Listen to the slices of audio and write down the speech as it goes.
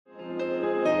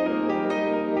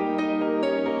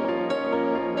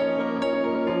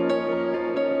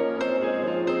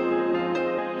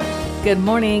Good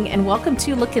morning and welcome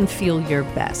to Look and Feel Your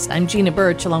Best. I'm Gina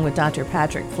Birch along with Dr.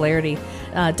 Patrick Flaherty.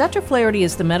 Dr. Flaherty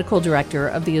is the medical director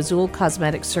of the Azul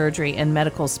Cosmetic Surgery and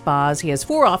Medical Spas. He has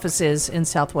 4 offices in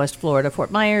Southwest Florida: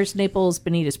 Fort Myers, Naples,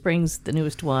 Bonita Springs, the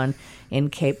newest one in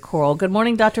Cape Coral. Good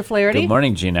morning, Dr. Flaherty. Good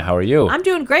morning, Gina. How are you? I'm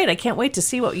doing great. I can't wait to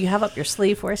see what you have up your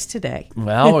sleeve for us today.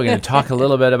 Well, we're going to talk a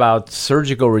little bit about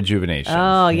surgical rejuvenation.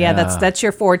 Oh, yeah, that's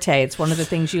your forte. It's one of the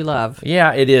things you love.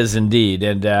 Yeah, it is indeed.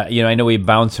 And, I know we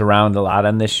bounce around a lot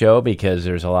on this show because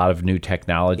there's a lot of new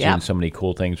technology and so many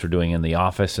cool things we're doing in the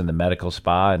office and the medical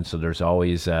spa. And so there's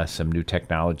always some new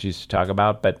technologies to talk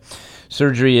about. But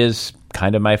surgery is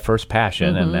kind of my first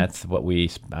passion, and that's what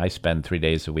I spend 3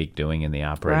 days a week doing in the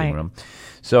operating room.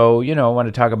 So, I want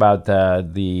to talk about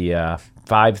the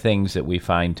 5 things that we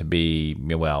find to be,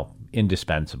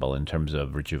 indispensable in terms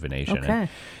of rejuvenation. Okay. And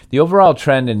the overall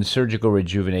trend in surgical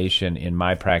rejuvenation in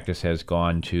my practice has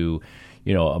gone to,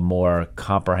 a more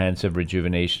comprehensive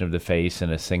rejuvenation of the face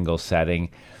in a single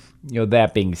setting.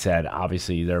 That being said,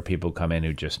 obviously there are people who come in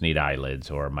who just need eyelids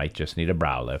or might just need a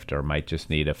brow lift or might just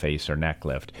need a face or neck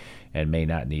lift and may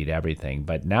not need everything.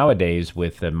 But nowadays,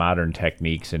 with the modern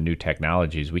techniques and new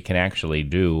technologies, we can actually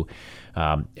do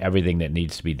everything that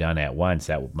needs to be done at once.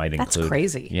 That might include... That's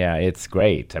crazy. Yeah, it's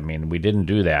great. I mean, we didn't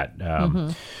do that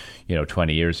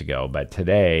 20 years ago. But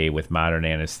today, with modern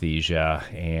anesthesia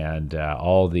and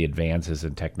all the advances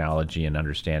in technology and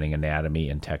understanding anatomy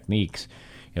and techniques,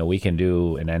 we can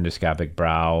do an endoscopic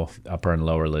brow, upper and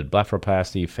lower lid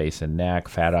blepharoplasty, face and neck,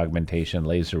 fat augmentation,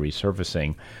 laser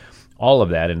resurfacing, all of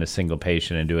that in a single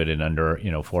patient and do it in under,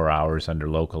 4 hours under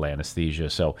local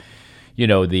anesthesia. So,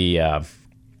 the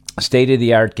state of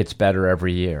the art gets better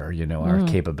every year. Our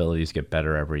capabilities get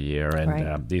better every year.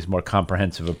 And these more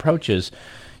comprehensive approaches,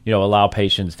 allow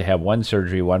patients to have one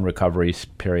surgery, one recovery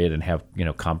period and have,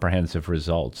 comprehensive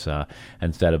results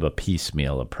instead of a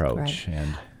piecemeal approach. Right.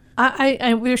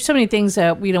 And there's so many things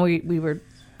that we were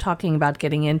talking about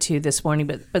getting into this morning,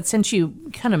 but since you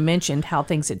kind of mentioned how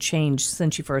things had changed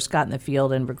since you first got in the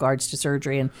field in regards to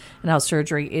surgery and how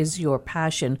surgery is your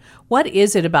passion, what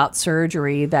is it about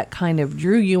surgery that kind of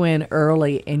drew you in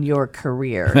early in your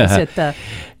career? Is it the...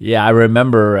 Yeah, I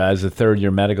remember as a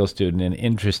third-year medical student, and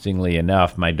interestingly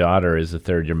enough, my daughter is a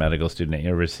third-year medical student at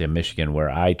University of Michigan, where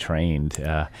I trained.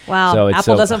 Wow, so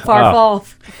apple doesn't fall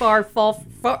far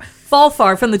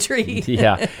from the tree.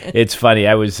 Yeah, it's funny.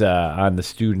 I was on the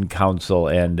student council,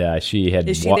 and she had...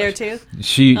 Is she there too?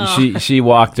 She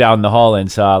walked down the hall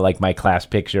and saw like my class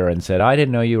picture and said, "I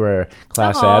didn't know you were a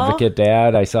class advocate,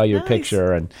 Dad. I saw your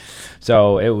picture." And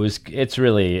so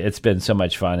it's been so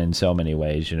much fun in so many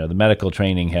ways. The medical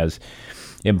training has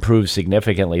improved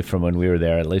significantly from when we were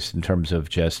there, at least in terms of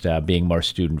just being more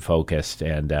student focused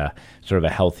and sort of a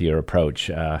healthier approach.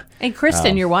 And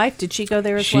Kristen, your wife, did she go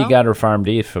there as well? She got her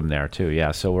PharmD from there too.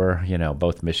 Yeah, so we're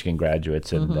both Michigan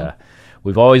graduates, and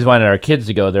we've always wanted our kids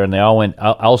to go there, and they all went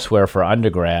elsewhere for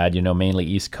undergrad. Mainly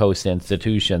East Coast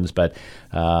institutions, but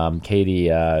Katie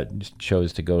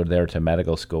chose to go there to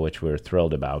medical school, which we were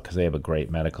thrilled about because they have a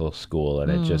great medical school,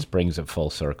 and it just brings it full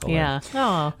circle. Yeah.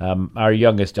 Our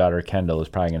youngest daughter, Kendall, is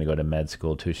probably going to go to med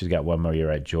school too. She's got one more year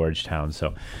at Georgetown,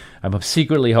 so I'm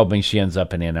secretly hoping she ends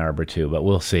up in Ann Arbor too, but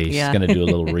we'll see. Yeah. She's going to do a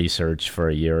little research for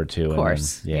a year or two. Of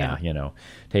course. And then,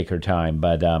 take her time.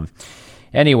 But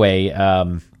anyway,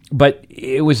 but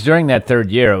it was during that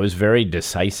third year, it was very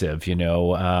decisive,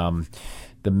 the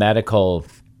medical,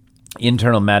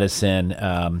 internal medicine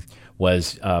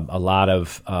was a lot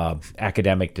of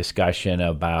academic discussion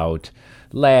about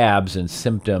labs and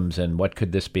symptoms and what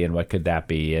could this be and what could that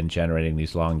be, and generating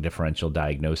these long differential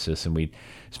diagnosis. And we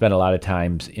spent a lot of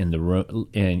times in the room,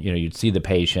 and you'd see the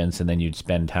patients, and then you'd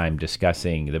spend time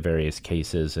discussing the various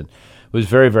cases. And it was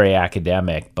very, very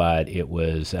academic, but it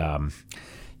was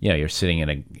you're sitting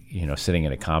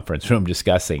in a conference room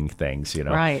discussing things,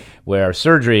 Right. Where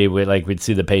surgery, we'd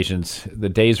see the patients, the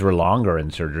days were longer in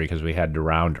surgery because we had to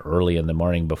round early in the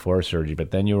morning before surgery,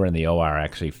 but then you were in the OR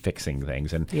actually fixing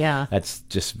things. And that's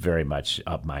just very much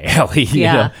up my alley,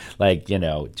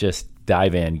 just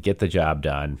dive in, get the job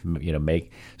done,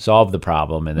 solve the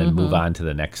problem, and then move on to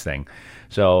the next thing.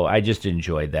 So I just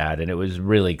enjoyed that, and it was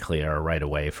really clear right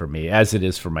away for me, as it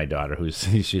is for my daughter,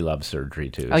 she loves surgery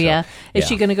too. Oh, so, yeah? Is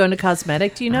she going to go into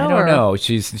cosmetic, do you know? I don't know.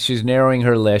 She's narrowing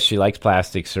her list. She likes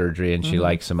plastic surgery, and she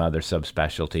likes some other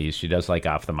subspecialties. She does like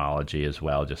ophthalmology as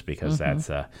well, just because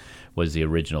that's was the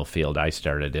original field I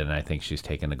started in, and I think she's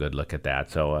taken a good look at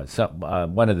that. So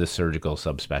one of the surgical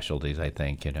subspecialties, I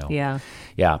think,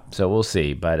 Yeah. So we'll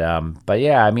see. But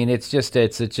yeah, I mean, it's just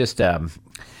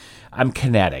I'm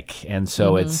kinetic, and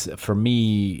so it's for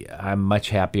me. I'm much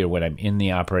happier when I'm in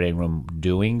the operating room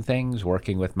doing things,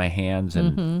 working with my hands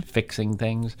and fixing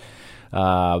things,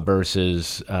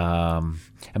 versus.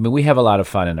 I mean, we have a lot of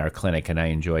fun in our clinic, and I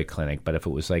enjoy clinic. But if it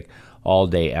was like all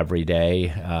day, every day,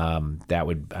 that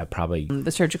would probably.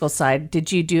 The surgical side,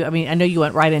 did you do, I mean, I know you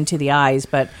went right into the eyes,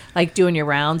 but like doing your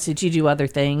rounds, did you do other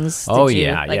things? Did you,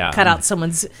 yeah. cut out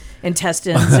someone's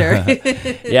intestines or?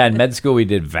 Yeah, in med school we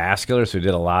did vascular, so we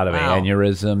did a lot of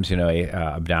aneurysms,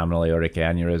 abdominal aortic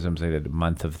aneurysms. I did a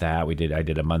month of that. I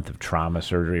did a month of trauma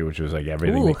surgery, which was like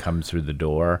everything that comes through the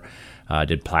door.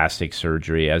 Did plastic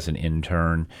surgery as an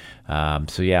intern.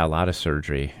 So yeah, a lot of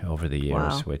surgery over the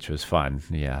years, which was fun.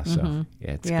 Yeah, so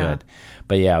it's good.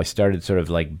 But yeah, we started sort of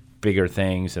like bigger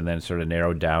things and then sort of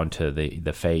narrowed down to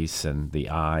the face and the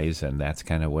eyes, and that's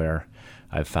kind of where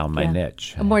I've found my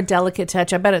niche. A more delicate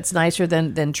touch. I bet it's nicer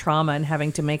than trauma and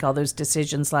having to make all those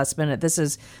decisions last minute. This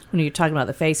is, when you're talking about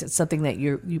the face, it's something that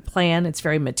you plan. It's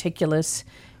very meticulous.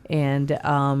 And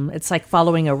it's like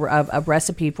following a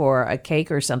recipe for a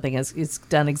cake or something. It's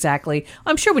done exactly.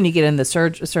 I'm sure when you get in the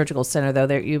surgical center,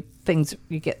 though, you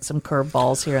get some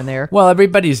curveballs here and there. Well,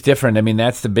 everybody's different. I mean,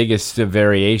 that's the biggest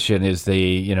variation is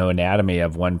the anatomy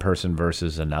of one person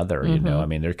versus another. I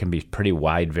mean, there can be pretty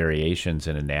wide variations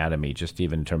in anatomy, just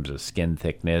even in terms of skin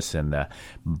thickness and the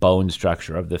bone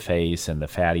structure of the face and the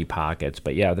fatty pockets.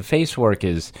 But yeah, the face work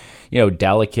is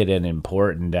delicate and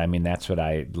important. I mean, that's what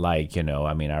I like.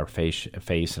 I mean, our face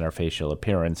and our facial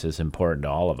appearance is important to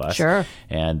all of us. Sure.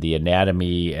 And the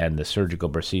anatomy and the surgical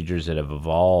procedures that have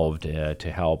evolved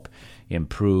to help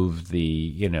improve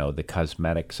the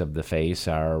cosmetics of the face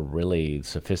are really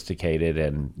sophisticated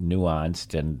and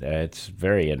nuanced, and it's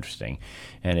very interesting,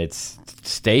 and it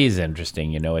stays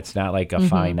interesting. It's not like a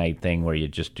finite thing where you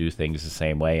just do things the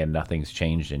same way and nothing's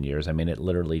changed in years. I mean, it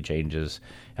literally changes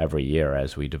every year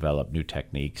as we develop new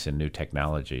techniques and new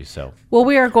technology. So, well,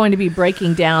 we are going to be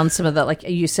breaking down some of the, like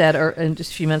you said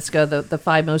just a few minutes ago, the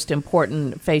 5 most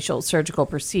important facial surgical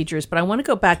procedures. But I want to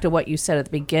go back to what you said at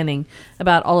the beginning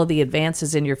about all of the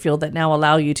advances in your field that now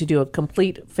allow you to do a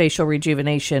complete facial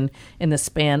rejuvenation in the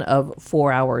span of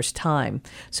 4 hours time.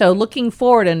 So looking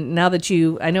forward, and now that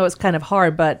I know it's kind of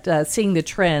hard, but seeing the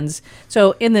trends.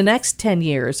 So in the next 10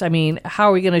 years, I mean, how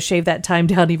are we going to shave that time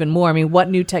down even more? I mean, what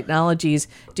new technologies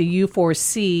do you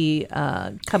foresee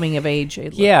coming of age?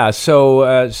 Yeah,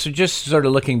 so just sort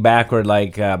of looking backward,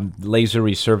 like laser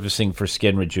resurfacing for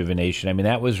skin rejuvenation. I mean,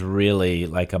 that was really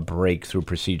like a breakthrough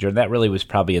procedure. That really was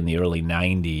probably in the early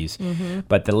 90s.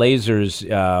 But the lasers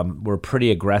were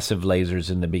pretty aggressive lasers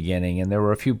in the beginning, and there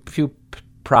were a few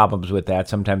problems with that.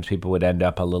 Sometimes people would end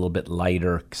up a little bit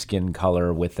lighter skin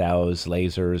color with those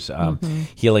lasers.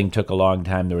 Healing took a long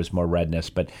time. There was more redness,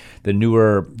 but the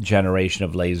newer generation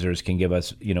of lasers can give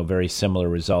us, very similar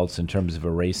results in terms of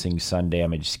erasing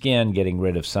sun-damaged skin, getting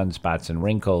rid of sunspots and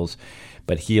wrinkles,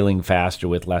 but healing faster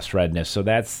with less redness. So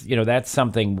that's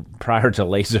something. Prior to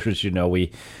lasers,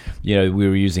 we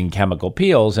were using chemical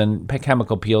peels, and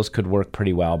chemical peels could work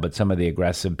pretty well, but some of the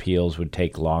aggressive peels would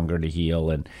take longer to heal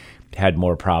and had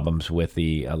more problems with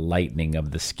the lightening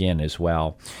of the skin as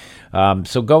well.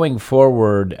 So going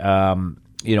forward,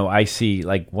 I see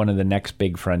like one of the next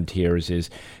big frontiers is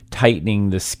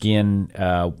tightening the skin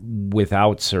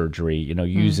without surgery,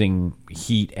 using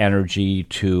heat energy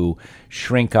to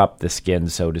shrink up the skin,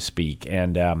 so to speak.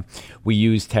 And we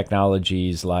use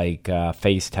technologies like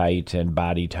FaceTite and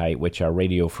BodyTite, which are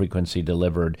radio frequency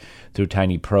delivered through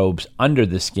tiny probes under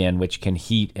the skin, which can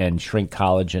heat and shrink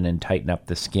collagen and tighten up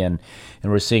the skin.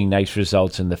 And we're seeing nice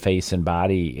results in the face and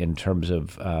body in terms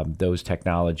of those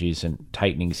technologies and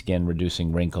tightening skin,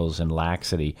 reducing wrinkles and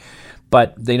laxity.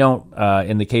 But they don't,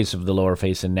 in the case of the lower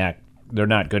face and neck, they're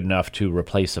not good enough to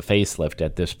replace a facelift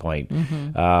at this point.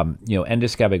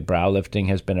 Endoscopic brow lifting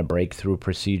has been a breakthrough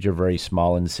procedure, very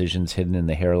small incisions hidden in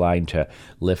the hairline to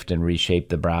lift and reshape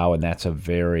the brow, and that's a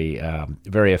very,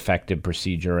 very effective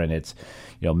procedure, and it's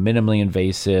minimally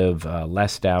invasive,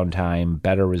 less downtime,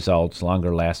 better results,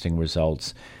 longer lasting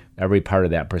results. Every part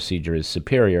of that procedure is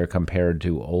superior compared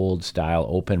to old-style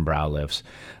open brow lifts.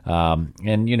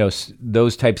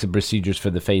 Those types of procedures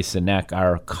for the face and neck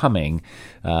are coming,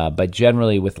 but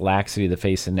generally with laxity of the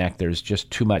face and neck, there's just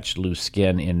too much loose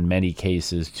skin in many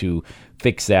cases to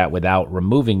fix that without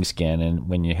removing skin. And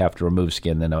when you have to remove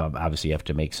skin, then obviously you have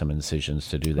to make some incisions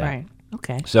to do that. Right.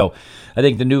 Okay. So I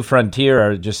think the new frontier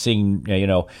are just seeing,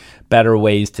 better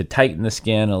ways to tighten the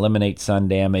skin, eliminate sun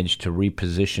damage, to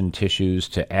reposition tissues,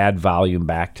 to add volume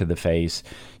back to the face.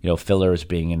 Fillers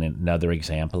being another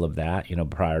example of that.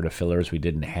 Prior to fillers, we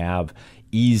didn't have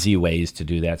easy ways to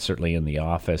do that, certainly in the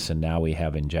office, and now we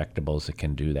have injectables that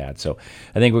can do that. So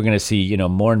I think we're going to see,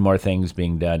 more and more things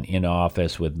being done in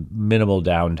office with minimal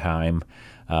downtime.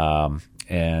 The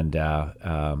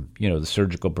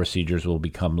surgical procedures will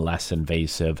become less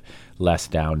invasive, less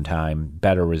downtime,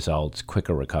 better results,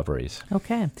 quicker recoveries.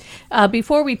 Okay.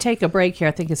 Before we take a break here,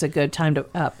 I think it's a good time to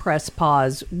press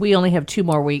pause. We only have 2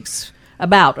 more weeks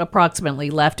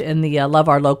approximately left in the Love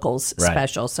Our Locals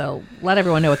special. So let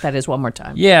everyone know what that is one more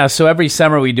time. Yeah, so every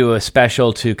summer we do a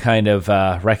special to kind of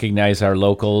recognize our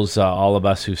locals, all of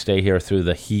us who stay here through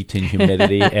the heat and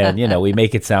humidity. And, we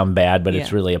make it sound bad, but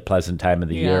it's really a pleasant time of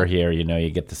the year here. You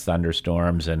get the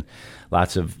thunderstorms and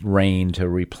lots of rain to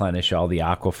replenish all the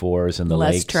aquifers and the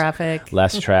lakes.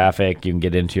 Less traffic. You can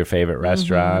get into your favorite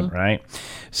restaurant, right?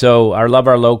 So our Love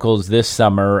Our Locals this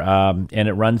summer, and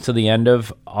it runs to the end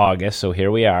of August, so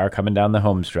here we are, coming down the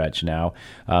home stretch now,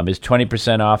 is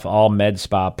 20% off all med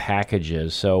spa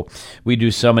packages. So we do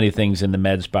so many things in the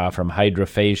med spa, from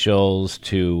hydrofacials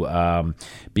to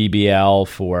BBL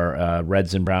for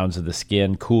reds and browns of the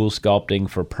skin, cool sculpting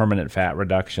for permanent fat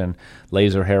reduction,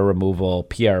 laser hair removal,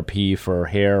 PRP for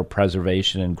hair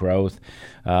preservation and growth,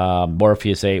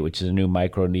 Morpheus 8, which is a new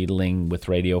microneedling with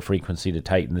radio frequency to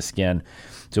tighten the skin.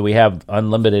 So we have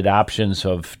unlimited options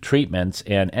of treatments,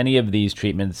 and any of these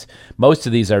treatments, most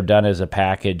of these are done as a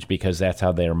package because that's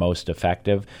how they are most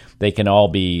effective. They can all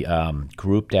be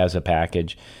grouped as a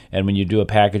package, and when you do a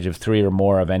package of 3 or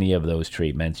more of any of those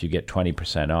treatments, you get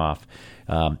 20% off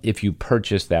if you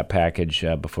purchase that package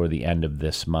before the end of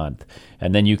this month.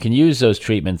 And then you can use those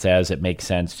treatments as it makes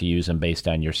sense to use them based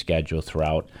on your schedule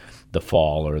throughout the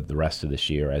fall or the rest of this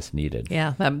year as needed.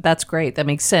 Yeah, that's great. That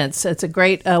makes sense. It's a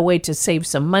great way to save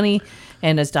some money.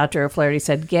 And as Dr. Flaherty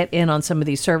said, get in on some of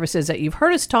these services that you've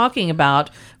heard us talking about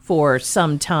for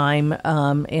some time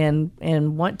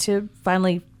and want to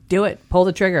finally do it, pull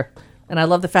the trigger. And I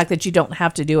love the fact that you don't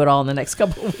have to do it all in the next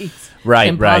couple of weeks. Right.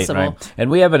 And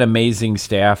we have an amazing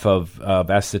staff of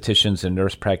estheticians and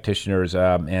nurse practitioners,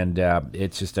 and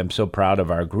it's just, I'm so proud of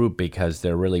our group because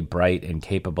they're really bright and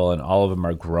capable, and all of them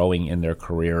are growing in their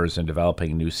careers and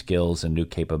developing new skills and new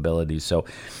capabilities. So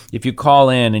if you call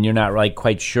in and you're not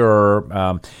quite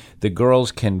sure, the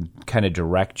girls can kind of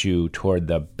direct you toward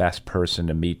the best person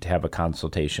to meet to have a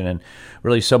consultation. And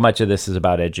really so much of this is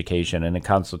about education. In a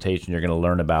consultation, you're going to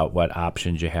learn about what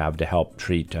options you have to help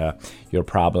treat your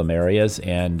problem areas.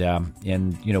 And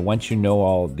once you know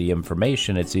all the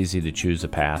information, it's easy to choose a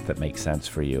path that makes sense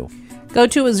for you. Go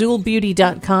to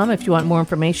azulbeauty.com if you want more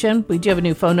information. We do have a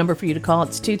new phone number for you to call.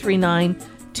 It's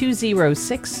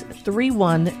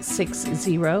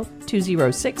 239-206-3160,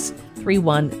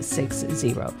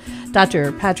 206-3160.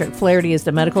 Dr. Patrick Flaherty is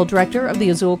the medical director of the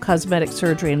Azul Cosmetic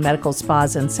Surgery and Medical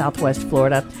Spas in Southwest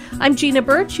Florida. I'm Gina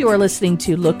Birch. You are listening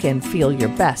to Look and Feel Your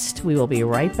Best. We will be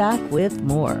right back with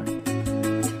more.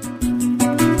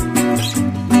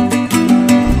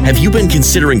 Have you been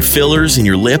considering fillers in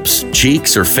your lips,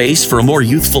 cheeks, or face for a more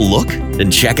youthful look? Then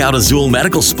check out Azul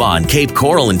Medical Spa in Cape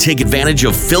Coral and take advantage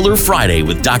of Filler Friday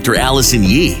with Dr. Allison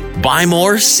Yee. Buy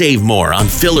more, save more on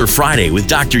Filler Friday with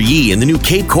Dr. Yee in the new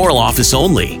Cape Coral office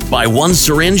only. Buy 1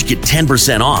 syringe, get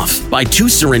 10% off. Buy 2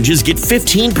 syringes, get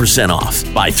 15% off.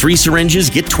 Buy 3 syringes,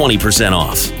 get 20%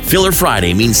 off. Filler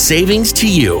Friday means savings to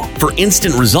you. For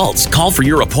instant results, call for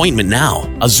your appointment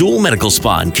now. Azul Medical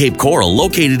Spa in Cape Coral,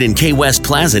 located in Key West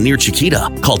Plaza near Chiquita.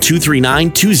 Call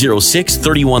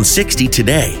 239-206-3160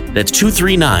 today. That's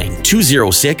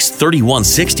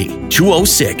 239-206-3160.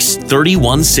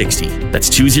 206-3160. That's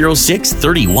 206-3160.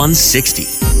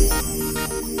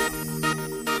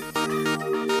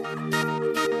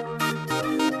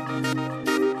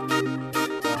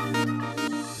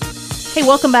 Hey,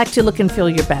 welcome back to Look and Feel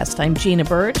Your Best. I'm Gina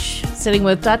Birch, sitting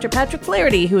with Dr. Patrick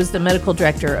Flaherty, who is the medical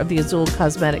director of the Azul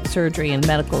Cosmetic Surgery and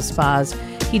Medical Spas.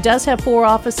 He does have 4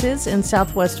 offices in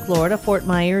Southwest Florida: Fort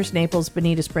Myers, Naples,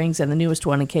 Bonita Springs, and the newest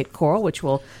one in Cape Coral, which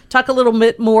we'll talk a little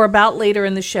bit more about later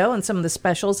in the show and some of the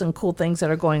specials and cool things that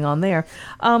are going on there.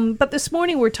 But this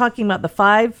morning we're talking about the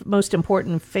 5 most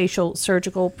important facial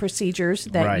surgical procedures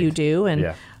that you do.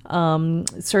 And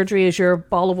surgery is your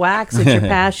ball of wax. It's your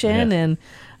passion. And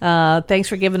thanks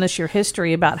for giving us your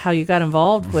history about how you got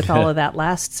involved with all of that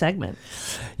last segment.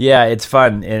 Yeah, it's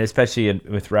fun, and especially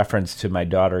with reference to my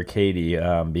daughter, Katie,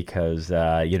 because,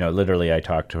 literally I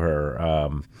talked to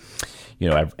her,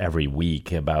 every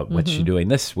week about what's she doing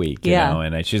this week, Yeah.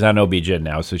 and she's on OB-GYN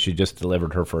now, so she just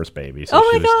delivered her first baby. So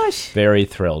Oh my she was gosh. very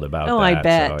thrilled about that. I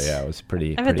bet. So yeah, it was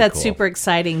pretty I bet pretty that's cool. super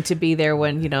exciting to be there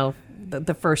when,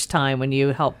 the first time when you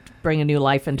helped bring a new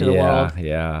life into the world.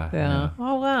 Yeah.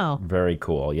 Oh, wow. Very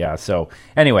cool. Yeah. So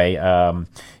anyway,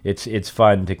 it's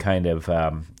fun to kind of,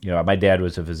 my dad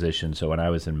was a physician, so when I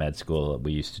was in med school,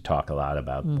 we used to talk a lot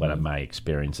about what my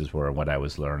experiences were and what I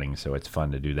was learning. So it's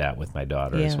fun to do that with my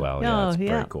daughter as Yeah. well. Oh, It's yeah.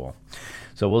 very cool.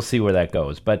 So we'll see where that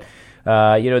goes. But,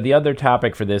 the other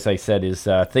topic for this, I said, is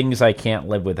things I can't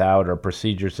live without or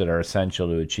procedures that are essential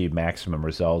to achieve maximum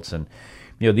results. And,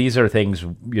 these are things,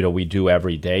 we do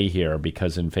every day here,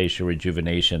 because in facial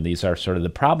rejuvenation, these are sort of the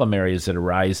problem areas that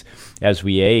arise as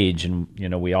we age. And,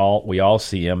 we all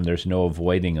see them. There's no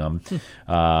avoiding them.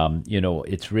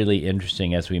 It's really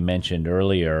interesting, as we mentioned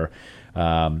earlier,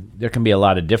 there can be a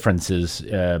lot of differences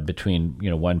between,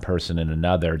 one person and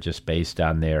another, just based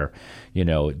on their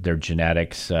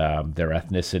genetics, their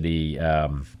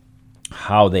ethnicity,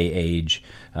 how they age,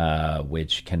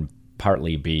 which can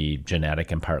partly be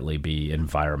genetic and partly be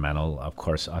environmental. Of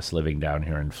course, us living down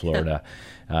here in Florida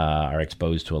are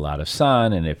exposed to a lot of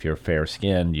sun, and if you're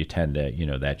fair-skinned, you tend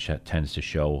to, that tends to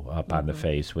show up on the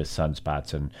face with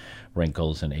sunspots and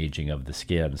wrinkles and aging of the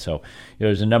skin. So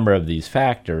there's a number of these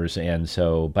factors, and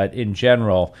so, but in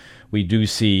general, we do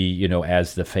see,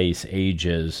 as the face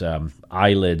ages,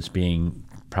 eyelids being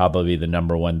probably the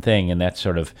number one thing, and that's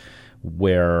sort of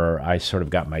where I sort of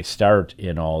got my start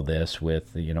in all this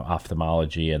with,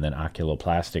 ophthalmology and then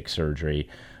oculoplastic surgery,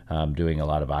 doing a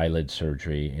lot of eyelid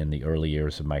surgery in the early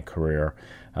years of my career.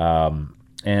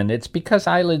 And it's because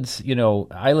eyelids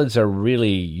are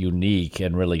really unique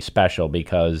and really special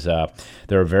because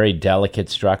they're a very delicate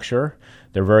structure.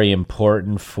 They're very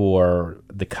important for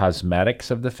the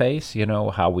cosmetics of the face,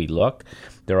 how we look.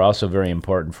 They're also very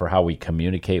important for how we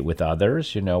communicate with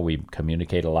others. We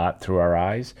communicate a lot through our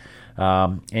eyes.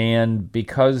 And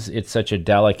because it's such a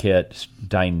delicate,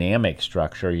 dynamic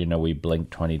structure, we blink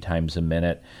 20 times a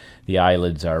minute. The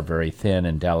eyelids are very thin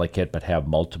and delicate, but have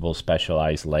multiple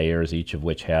specialized layers, each of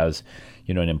which has,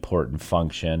 an important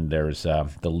function. There's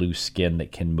the loose skin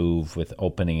that can move with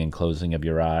opening and closing of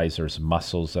your eyes. There's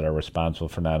muscles that are responsible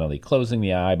for not only closing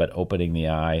the eye, but opening the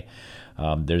eye.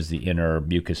 There's the inner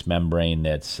mucous membrane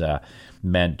that's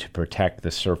meant to protect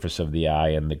the surface of the eye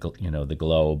and the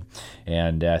globe,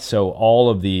 and so all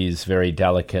of these very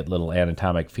delicate little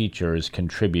anatomic features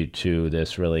contribute to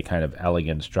this really kind of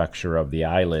elegant structure of the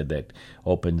eyelid that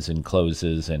opens and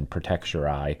closes and protects your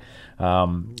eye.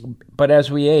 But as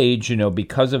we age,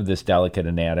 because of this delicate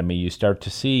anatomy, you start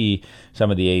to see some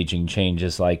of the aging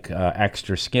changes, like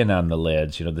extra skin on the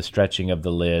lids, the stretching of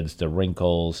the lids, the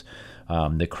wrinkles,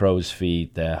 the crow's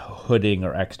feet, the hooding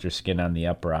or extra skin on the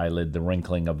upper eyelid, the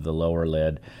wrinkling of the lower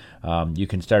lid. You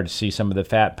can start to see some of the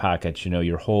fat pockets.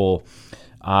 Your whole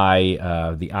eye,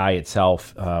 the eye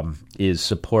itself is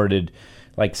supported,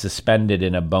 like suspended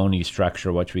in a bony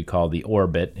structure, which we call the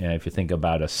orbit. And if you think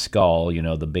about a skull,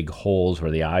 the big holes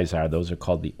where the eyes are, those are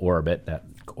called the orbit, that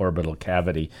orbital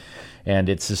cavity. And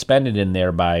it's suspended in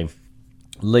there by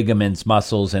ligaments,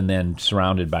 muscles, and then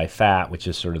surrounded by fat, which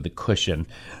is sort of the cushion.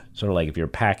 Sort of like if you're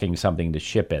packing something to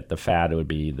ship it, the fat would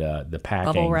be the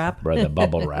packing. Bubble wrap. Or the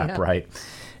bubble wrap, Yeah. right?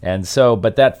 And so,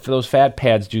 but those fat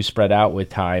pads do spread out with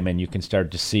time, and you can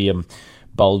start to see them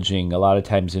bulging. A lot of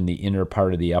times in the inner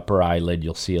part of the upper eyelid,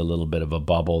 you'll see a little bit of a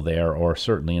bubble there, or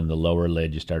certainly in the lower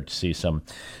lid, you start to see some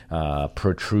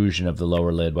protrusion of the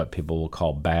lower lid, what people will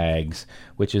call bags,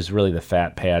 which is really the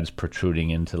fat pads protruding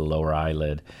into the lower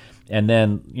eyelid. And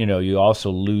then, you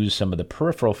also lose some of the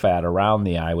peripheral fat around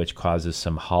the eye, which causes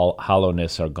some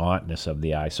hollowness or gauntness of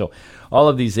the eye. So all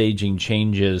of these aging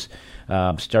changes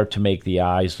start to make the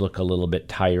eyes look a little bit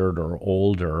tired or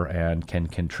older, and can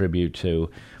contribute to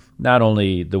not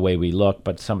only the way we look,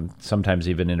 but sometimes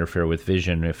even interfere with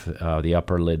vision if the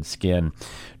upper lid skin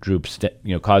droops,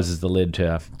 causes the lid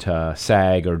to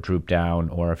sag or droop down,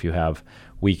 or if you have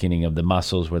weakening of the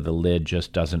muscles where the lid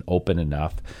just doesn't open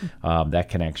enough, that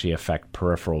can actually affect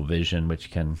peripheral vision,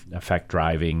 which can affect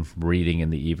driving, reading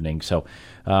in the evening. So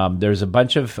there's a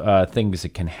bunch of things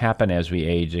that can happen as we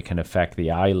age that can affect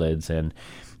the eyelids, and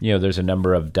there's a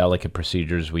number of delicate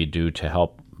procedures we do to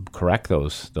help correct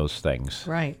those things.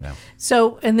 Right. Yeah.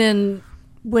 So, and then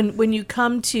when you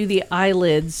come to the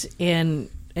eyelids, and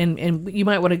you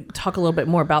might want to talk a little bit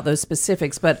more about those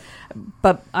specifics, but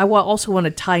I also want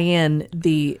to tie in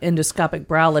the endoscopic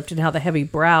brow lift and how the heavy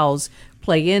brows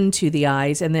play into the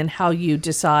eyes, and then how you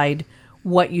decide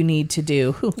what you need to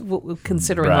do,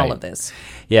 considering all of this.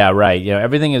 Yeah, right.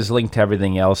 Everything is linked to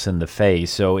everything else in the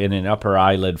face. So in an upper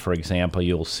eyelid, for example,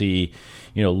 you'll see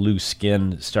loose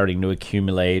skin starting to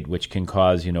accumulate, which can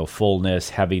cause, fullness,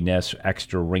 heaviness,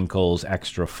 extra wrinkles,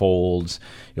 extra folds.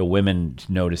 Women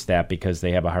notice that because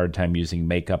they have a hard time using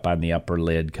makeup on the upper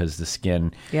lid because the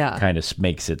skin kind of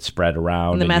makes it spread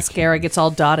around. And the mascara gets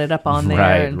all dotted up on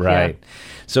there. Right.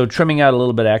 So trimming out a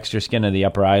little bit of extra skin of the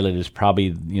upper eyelid is probably,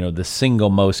 the single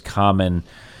most common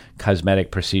cosmetic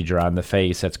procedure on the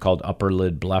face. That's called upper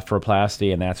lid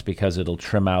blepharoplasty, and that's because it'll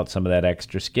trim out some of that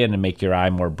extra skin and make your eye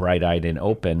more bright-eyed and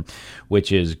open,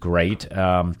 which is great.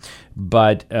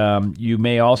 But you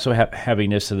may also have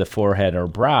heaviness of the forehead or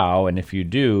brow, and if you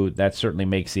do, that certainly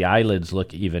makes the eyelids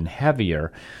look even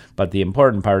heavier. But the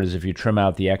important part is if you trim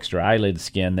out the extra eyelid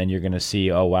skin, then you're going to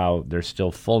see, oh, wow, there's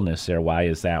still fullness there. Why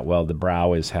is that? Well, the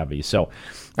brow is heavy. So,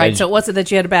 right. So it wasn't that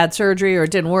you had a bad surgery or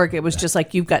it didn't work. It was just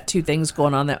like you've got two things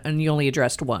going on and you only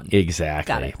addressed one.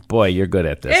 Exactly. Got it. Boy, you're good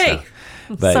at this. Hey,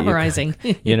 but summarizing.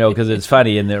 Because it's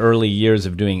funny. In the early years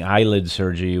of doing eyelid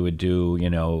surgery, you would do,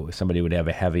 somebody would have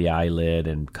a heavy eyelid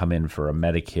and come in for a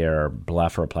Medicare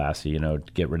blepharoplasty,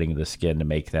 to get rid of the skin to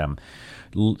make them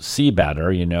see better,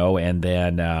 and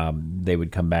then they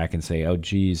would come back and say, oh,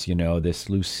 geez, this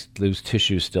loose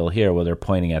tissue is still here. Well, they're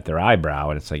pointing at their eyebrow,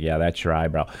 and it's like, yeah, that's your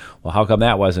eyebrow. Well, how come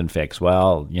that wasn't fixed?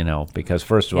 Well, because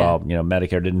first of all,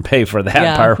 Medicare didn't pay for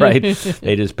that part, right?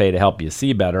 They just pay to help you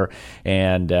see better.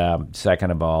 And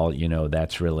second of all,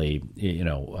 that's really,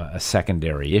 a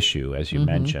secondary issue, as you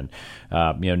mentioned.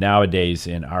 Nowadays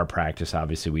in our practice,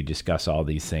 obviously we discuss all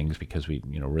these things because we,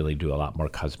 really do a lot more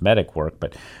cosmetic work,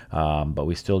 but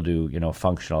we still do,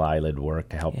 functional eyelid work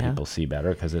to help people see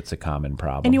better because it's a common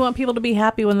problem. And you want people to be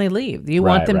happy when they leave. You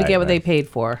want them to get what they paid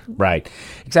for. Right.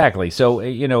 Exactly. So,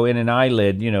 in an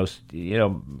eyelid,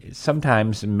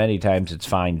 sometimes, many times it's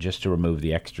fine just to remove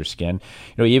the extra skin.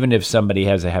 Even if somebody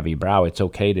has a heavy brow, it's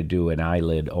okay to do an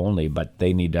eyelid only, but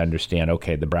they need to understand,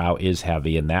 okay, the brow is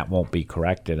heavy and that won't be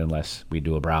corrected unless we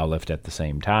do a brow lift at the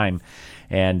same time.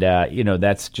 And,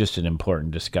 that's just an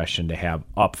important discussion to have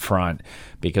up front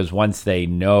because once they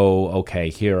know,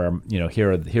 okay,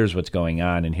 here's what's going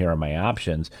on and here are my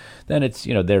options, then it's,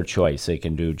 their choice. They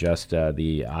can do just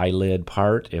the eyelid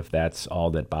part if that's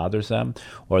all that bothers them,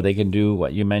 or they can do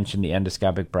what you mentioned, the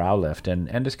endoscopic brow lift. And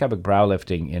endoscopic brow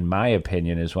lifting, in my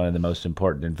opinion, is one of the most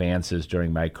important advances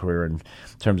during my career in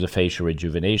terms of facial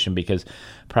rejuvenation because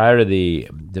prior to the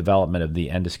development of the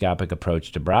endoscopic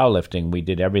approach to brow lifting, we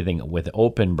did everything with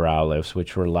open brow lifts,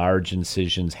 which were large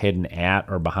incisions hidden at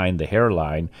or behind the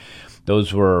hairline.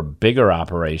 Those were bigger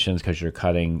operations because you're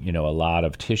cutting, a lot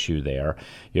of tissue there.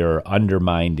 You're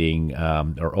undermining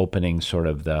or opening sort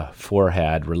of the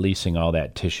forehead, releasing all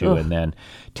that tissue, and then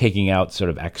taking out sort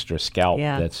of extra scalp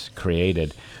that's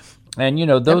created. And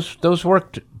those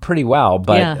worked pretty well,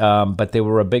 but they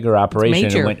were a bigger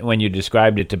operation. And when you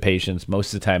described it to patients,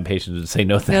 most of the time patients would say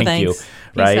no, thank you,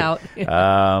 right? Peace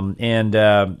out. And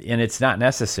it's not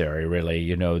necessary,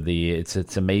 really.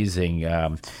 It's amazing.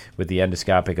 With the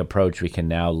endoscopic approach, we can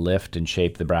now lift and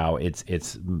shape the brow.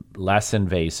 It's less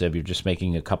invasive. You're just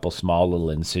making a couple small little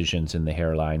incisions in the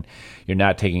hairline. You're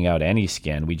not taking out any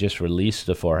skin. We just release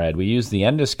the forehead. We use the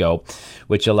endoscope,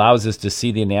 which allows us to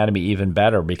see the anatomy even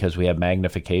better because we have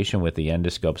magnification with the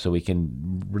endoscope, so we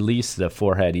can release the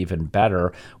forehead even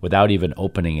better without even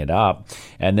opening it up.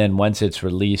 And then once it's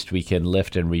released, we can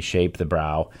lift and reshape the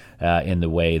brow in the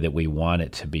way that we want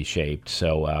it to be shaped.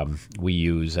 So we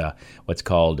use what's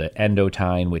called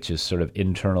endotine, which is sort of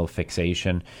internal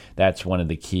fixation. That's one of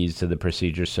the keys to the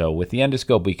procedure. So with the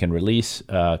endoscope, we can release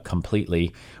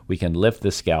completely. We can lift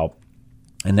the scalp.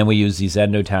 And then we use these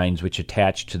endotines, which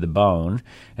attach to the bone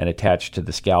and attach to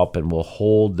the scalp, and will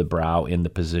hold the brow in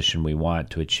the position we want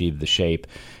to achieve the shape.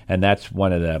 And that's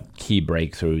one of the key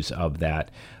breakthroughs of that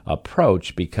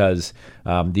approach because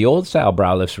the old style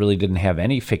brow lifts really didn't have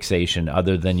any fixation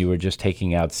other than you were just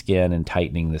taking out skin and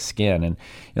tightening the skin. And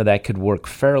that could work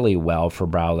fairly well for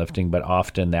brow lifting, but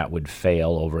often that would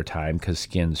fail over time because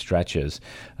skin stretches.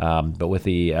 But with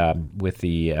the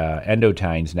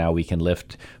endotines, now we can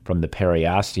lift from the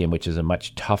periosteum, which is a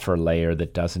much tougher layer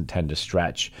that doesn't tend to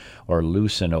stretch or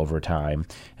loosen over time.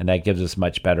 And that gives us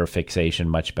much better fixation,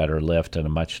 much better lift, and a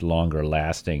much longer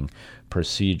lasting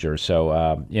procedure.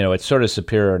 So, it's sort of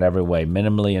superior in every way.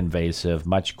 Minimally invasive,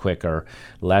 much quicker,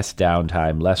 less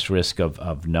downtime, less risk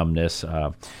of numbness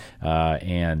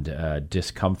and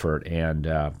discomfort,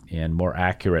 and more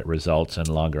accurate results and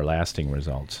longer lasting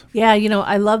results. Yeah,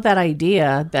 I love that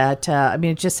idea. That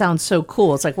it just sounds so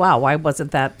cool. It's like, wow, why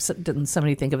didn't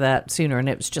somebody think of that sooner? And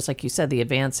it was just like you said, the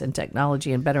advance in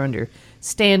technology and better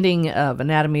understanding of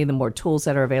anatomy, the more tools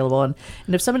that are available. And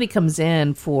if somebody comes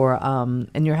in for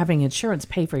and you're having insurance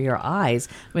pay for your eyes,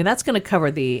 that's going to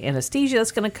cover the anesthesia.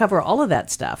 That's going to cover all of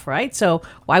that stuff, right? So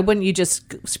why wouldn't you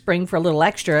just spring for a little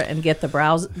extra and get the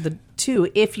brows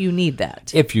too, if you need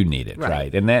that? If you need it,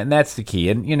 right? And that's the key.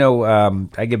 And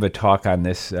I give a talk on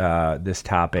this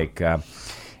topic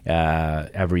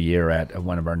every year at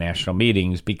one of our national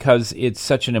meetings because it's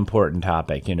such an important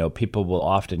topic. People will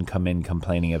often come in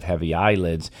complaining of heavy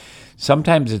eyelids.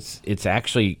 Sometimes it's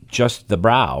actually just the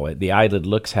brow. The eyelid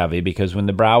looks heavy because when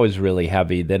the brow is really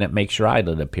heavy, then it makes your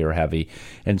eyelid appear heavy.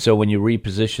 And so when you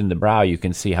reposition the brow, you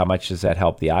can see how much does that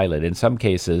help the eyelid. In some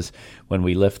cases, when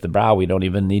we lift the brow, we don't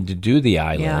even need to do the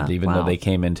eyelid, even though they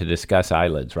came in to discuss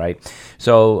eyelids, right?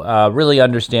 So really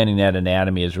understanding that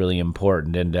anatomy is really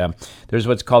important. And there's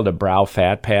what's called a brow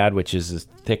fat pad, which is this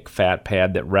thick fat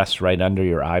pad that rests right under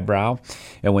your eyebrow.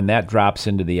 And when that drops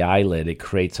into the eyelid, it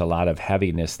creates a lot of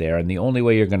heaviness there. And the only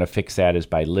way you're going to fix that is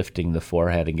by lifting the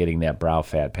forehead and getting that brow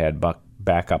fat pad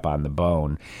back up on the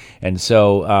bone. And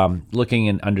so looking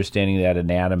and understanding that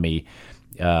anatomy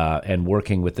and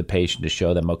working with the patient to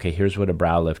show them, okay, here's what a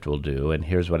brow lift will do, and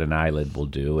here's what an eyelid will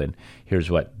do, and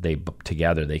here's what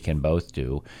together they can both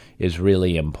do, is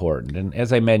really important. And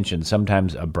as I mentioned,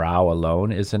 sometimes a brow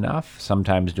alone is enough.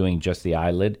 Sometimes doing just the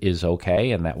eyelid is okay,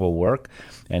 and that will work.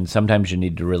 And sometimes you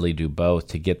need to really do both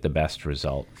to get the best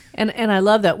result. And I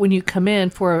love that when you come in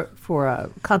for a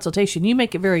consultation, you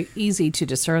make it very easy to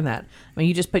discern that.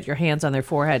 You just put your hands on their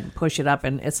forehead and push it up,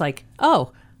 and it's like,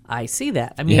 oh, I see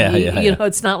that.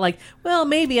 It's not like, well,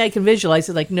 maybe I can visualize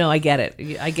it. Like, no, I get it.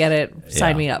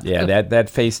 Sign me up. Yeah, that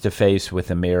face-to-face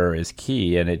with a mirror is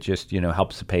key, and it just,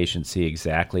 helps the patient see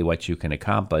exactly what you can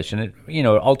accomplish. And it,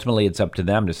 ultimately it's up to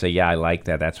them to say, yeah, I like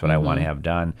that. That's what I want to have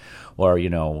done. Or,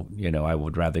 I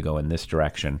would rather go in this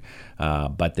direction.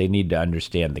 But they need to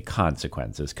understand the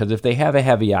consequences. Because if they have a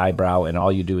heavy eyebrow and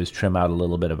all you do is trim out a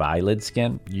little bit of eyelid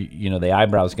skin, the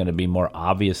eyebrow is going to be more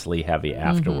obviously heavy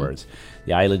afterwards.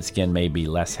 The eyelid skin may be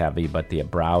less heavy, but the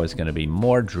brow is going to be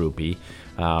more droopy.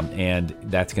 And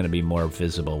that's going to be more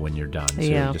visible when you're done. So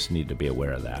you just need to be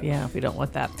aware of that. Yeah, we don't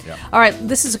want that. Yeah. All right,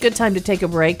 this is a good time to take a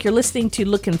break. You're listening to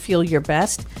Look and Feel Your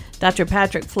Best. Dr.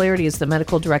 Patrick Flaherty is the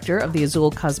medical director of the Azul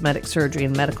Cosmetic Surgery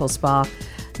and Medical Spa.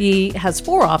 He has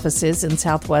 4 offices in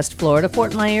Southwest Florida: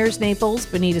 Fort Myers, Naples,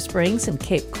 Bonita Springs, and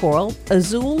Cape Coral.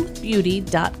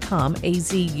 AzulBeauty.com,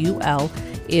 AZUL,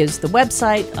 is the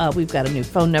website. We've got a new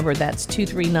phone number. That's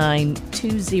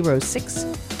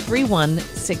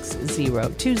 239-206-3160.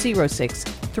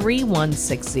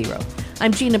 206-3160.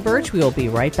 I'm Gina Birch. We will be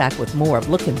right back with more of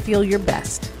Look and Feel Your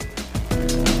Best.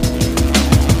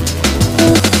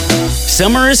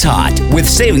 Summer is hot with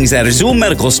savings at Azul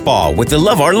Medical Spa with the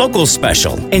Love Our Local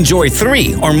special. Enjoy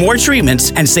 3 or more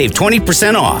treatments and save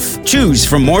 20% off. Choose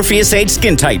from Morpheus 8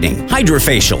 Skin Tightening,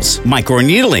 Hydrofacials,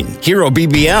 Microneedling, Hero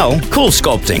BBL, Cool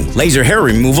Sculpting, Laser Hair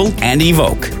Removal, and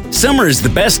Evoke. Summer is the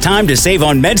best time to save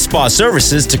on med spa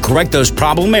services to correct those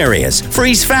problem areas,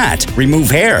 freeze fat,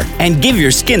 remove hair, and give your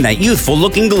skin that youthful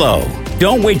looking glow.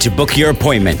 Don't wait to book your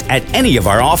appointment at any of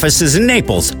our offices in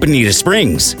Naples, Bonita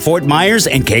Springs, Fort Myers,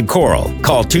 and Cape Coral.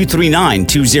 Call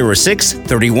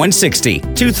 239-206-3160,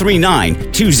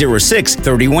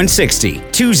 239-206-3160,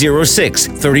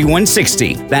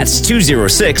 206-3160. That's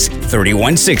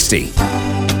 206-3160.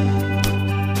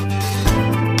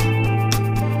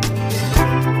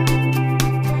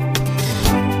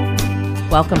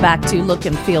 Welcome back to Look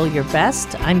and Feel Your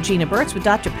Best. I'm Gina Birch with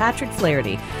Dr. Patrick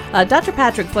Flaherty. Dr.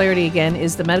 Patrick Flaherty, again,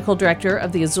 is the medical director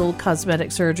of the Azul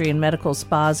Cosmetic Surgery and Medical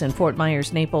Spas in Fort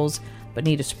Myers, Naples,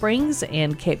 Bonita Springs,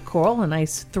 and Cape Coral, a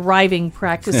nice, thriving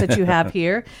practice that you have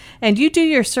here. And you do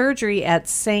your surgery at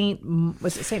St.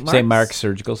 Mark's? St. Mark's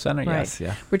Surgical Center, right. Yes.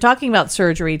 Yeah. We're talking about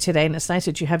surgery today, and it's nice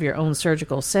that you have your own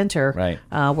surgical center, right,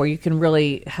 where you can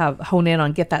really hone in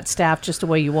on get that staff just the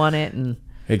way you want it. And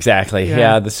Exactly.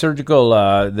 Yeah, the surgical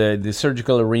the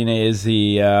surgical arena is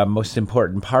the most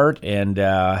important part, and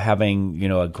having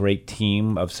a great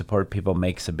team of support people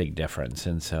makes a big difference.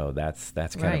 And so that's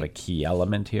kind of a key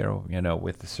element here,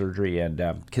 with the surgery, and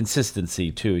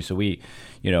consistency too. So we,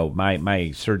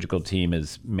 my surgical team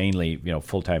is mainly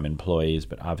full-time employees,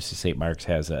 but obviously St. Mark's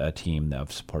has a team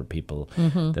of support people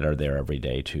that are there every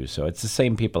day too. So it's the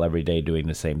same people every day doing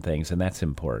the same things, and that's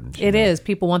important. It is.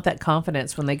 People want that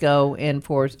confidence when they go in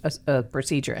for a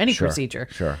procedure, any procedure.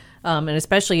 Sure. And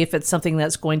especially if it's something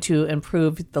that's going to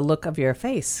improve the look of your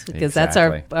face, because that's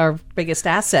our biggest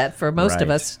asset for most of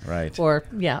us. Right. Or,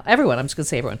 everyone. I'm just going to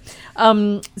say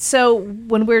everyone. So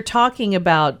when we're talking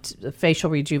about facial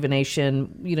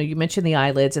rejuvenation, you mentioned the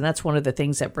eyelids, and that's one of the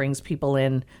things that brings people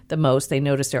in the most. They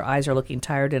notice their eyes are looking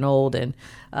tired and old and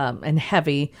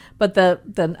heavy. But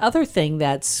the other thing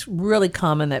that's really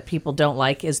common that people don't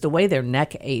like is the way their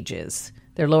neck ages,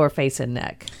 their lower face and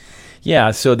neck.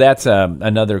 Yeah, so that's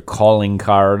another calling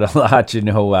card a lot.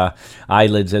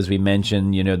 Eyelids, as we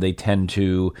mentioned, they tend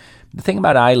to. The thing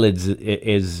about eyelids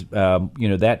is,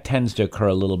 that tends to occur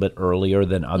a little bit earlier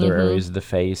than other areas of the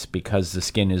face because the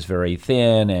skin is very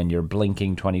thin and you're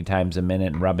blinking 20 times a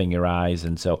minute and rubbing your eyes.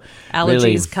 And so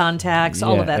allergies, contacts,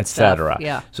 all of that stuff.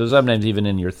 Yeah. So sometimes even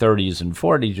in your 30s and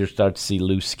 40s, you start to see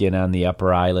loose skin on the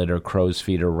upper eyelid or crow's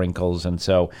feet or wrinkles. And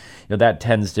so that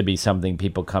tends to be something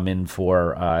people come in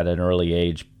for at an early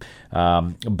age.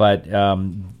 But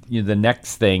the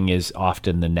next thing is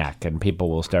often the neck, and people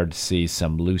will start to see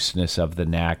some looseness of the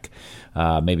neck,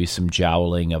 maybe some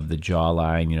jowling of the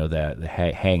jawline, the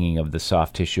hanging of the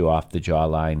soft tissue off the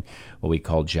jawline, what we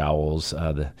call jowls,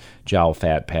 the jowl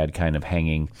fat pad kind of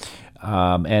hanging.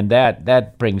 And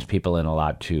that brings people in a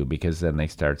lot too, because then they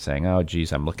start saying, "Oh,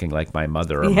 geez, I'm looking like my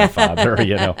mother or my father,"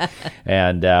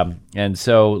 and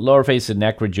so lower face and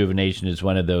neck rejuvenation is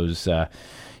one of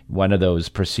those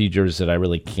procedures that I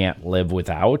really can't live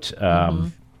without.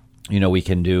 We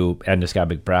can do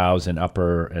endoscopic brows and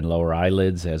upper and lower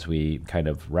eyelids, as we kind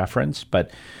of referenced,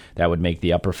 but that would make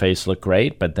the upper face look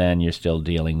great. But then you're still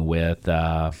dealing with,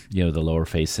 the lower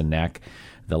face and neck,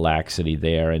 the laxity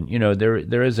there. And,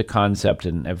 there is a concept,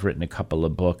 and I've written a couple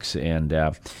of books, and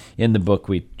in the book,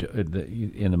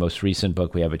 in the most recent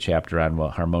book, we have a chapter on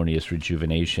harmonious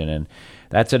rejuvenation, and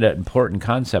that's an important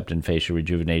concept in facial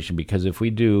rejuvenation, because if we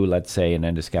do, let's say, an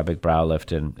endoscopic brow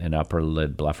lift and upper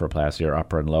lid blepharoplasty, or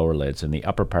upper and lower lids, and the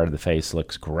upper part of the face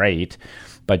looks great,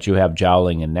 but you have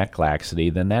jowling and neck laxity,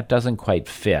 then that doesn't quite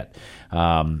fit.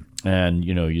 And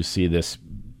you see this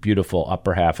beautiful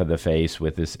upper half of the face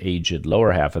with this aged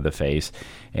lower half of the face,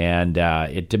 and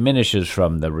it diminishes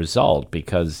from the result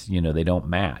because they don't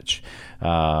match.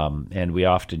 And we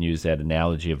often use that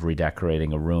analogy of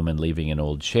redecorating a room and leaving an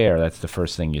old chair. That's the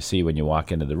first thing you see when you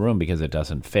walk into the room because it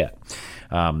doesn't fit.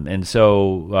 And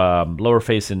so lower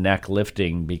face and neck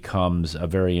lifting becomes a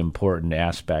very important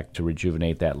aspect to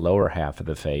rejuvenate that lower half of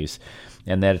the face,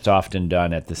 and that it's often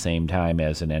done at the same time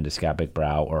as an endoscopic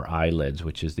brow or eyelids,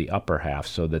 which is the upper half,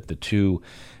 so that the two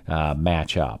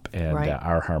match up and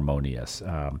are harmonious.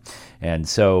 And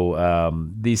so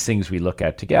these things we look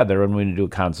at together, and when we do a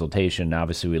consultation,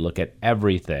 obviously we look at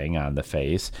everything on the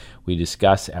face, we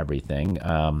discuss everything,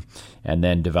 and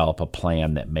then develop a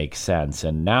plan that makes sense.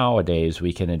 And nowadays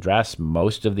we can address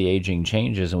most of the aging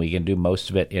changes, and we can do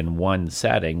most of it in one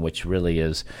setting, which really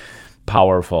is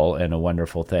powerful and a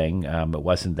wonderful thing. It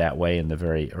wasn't that way in the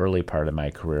very early part of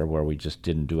my career, where we just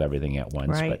didn't do everything at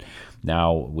once. Right. But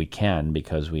now we can,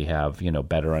 because we have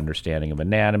better understanding of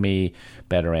anatomy,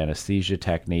 better anesthesia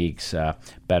techniques,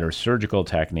 better surgical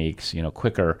techniques,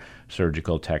 quicker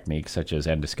surgical techniques such as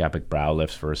endoscopic brow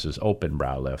lifts versus open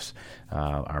brow lifts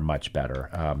are much better.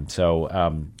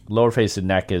 So lower face and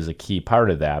neck is a key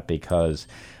part of that, because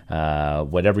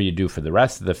whatever you do for the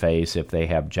rest of the face, if they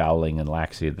have jowling and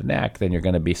laxity of the neck, then you're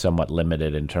going to be somewhat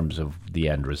limited in terms of the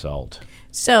end result.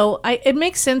 So it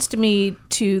makes sense to me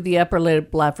to the upper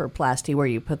lid blepharoplasty, where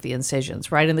you put the incisions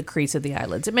right in the crease of the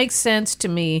eyelids. It makes sense to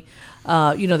me,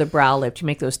 the brow lift. You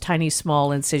make those tiny,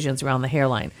 small incisions around the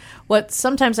hairline. What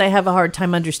sometimes I have a hard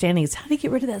time understanding is, how do you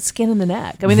get rid of that skin in the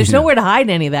neck? I mean, there's nowhere to hide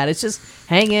any of that. It's just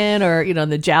hanging, or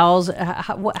the jowls.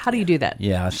 How do you do that?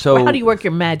 Yeah. So how do you work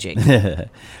your magic?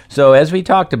 So as we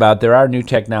talked about, there are new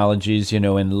technologies,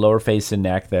 in lower face and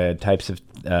neck, the types of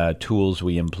tools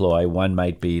we employ. One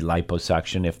might be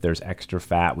liposuction. If there's extra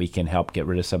fat, we can help get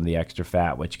rid of some of the extra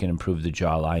fat, which can improve the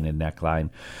jawline and neckline.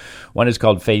 One is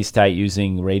called FaceTite,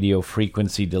 using radio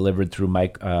frequency delivered through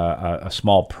a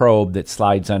small probe that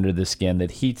slides under the skin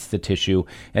that heats the tissue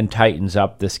and tightens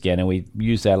up the skin. And we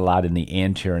use that a lot in the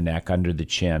anterior neck under the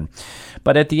chin.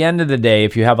 But at the end of the day,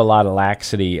 if you have a lot of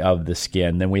laxity of the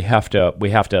skin, then we have to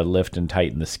lift and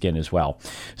tighten the skin as well.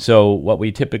 So what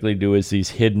we typically do is these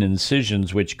hidden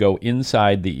incisions, which go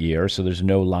inside the ear, so there's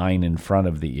no line in front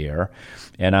of the ear,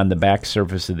 and on the back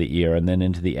surface of the ear, and then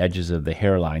into the edges of the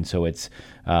hairline. So it's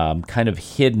kind of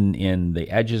hidden in the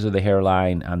edges of the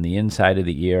hairline, on the inside of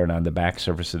the ear, and on the back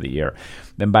surface of the ear.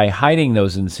 And by hiding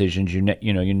those incisions,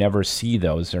 you never see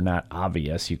those. They're not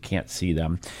obvious. You can't see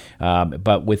them.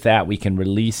 But with that, we can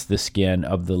release the skin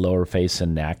of the lower face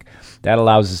and neck. That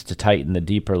allows us to tighten the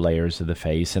deeper layers of the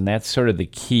face, and that's sort of the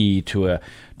key to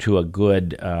a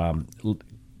good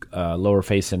lower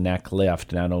face and neck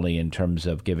lift, not only in terms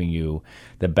of giving you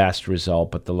the best result,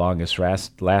 but the longest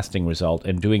lasting result,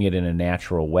 and doing it in a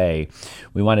natural way.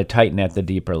 We want to tighten at the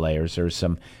deeper layers. There's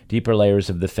some deeper layers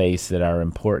of the face that are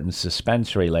important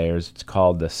suspensory layers. It's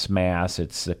called the SMAS.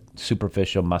 It's the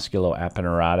superficial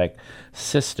musculoaponeurotic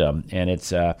system, and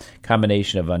it's a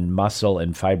combination of a muscle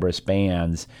and fibrous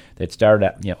bands that start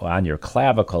on your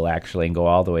clavicle actually and go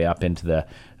all the way up into the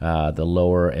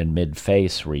lower and mid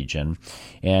face region.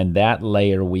 And that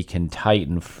layer we can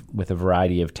tighten with a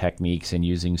variety of techniques, and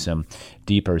using some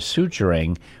deeper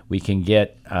suturing, we can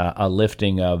get a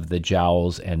lifting of the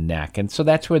jowls and neck. And so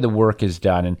that's where the work is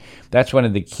done. And that's one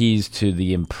of the keys to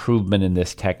the improvement in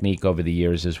this technique over the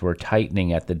years, is we're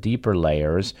tightening at the deeper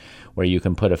layers where you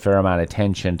can put a fair amount of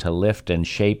tension to lift and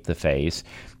shape the face.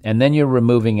 And then you're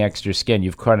removing extra skin.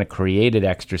 You've kind of created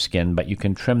extra skin, but you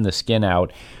can trim the skin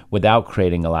out without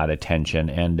creating a lot of tension.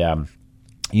 And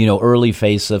early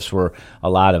facelifts were a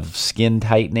lot of skin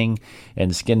tightening,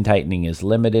 and skin tightening is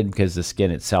limited because the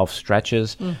skin itself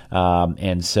stretches.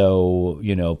 And so,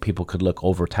 people could look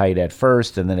over tight at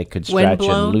first, and then it could stretch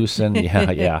and loosen.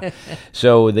 Yeah.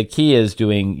 So the key is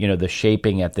doing, the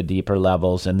shaping at the deeper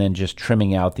levels, and then just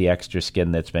trimming out the extra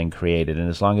skin that's been created. And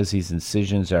as long as these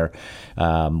incisions are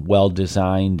well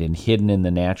designed and hidden in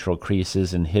the natural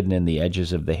creases and hidden in the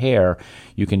edges of the hair,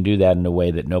 you can do that in a way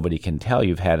that nobody can tell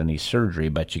you've had any surgery,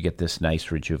 but you get this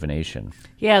nice rejuvenation.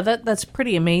 Yeah, that's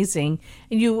pretty amazing.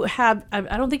 And you have, I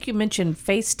don't think you mentioned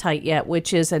FaceTite yet,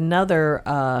 which is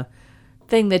another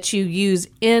thing that you use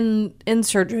in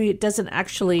surgery. It doesn't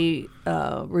actually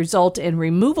result in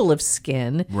removal of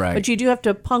skin, right, but you do have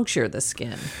to puncture the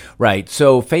skin. Right.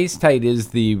 So FaceTite is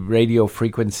the radio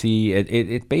frequency.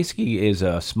 It basically is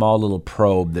a small little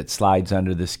probe that slides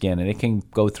under the skin, and it can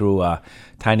go through a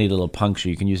tiny little puncture.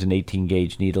 You can use an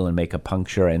 18-gauge needle and make a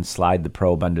puncture and slide the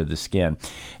probe under the skin.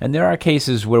 And there are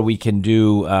cases where we can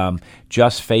do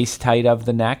just FaceTite of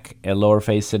the neck, lower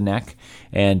face and neck,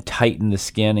 and tighten the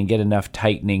skin and get enough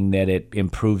tightening that it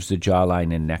improves the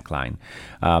jawline and neckline.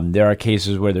 There are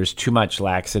cases where there's too much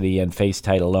laxity, and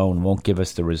FaceTite alone won't give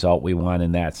us the result we want,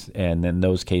 and in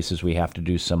those cases we have to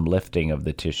do some lifting of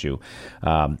the tissue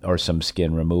or some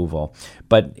skin removal.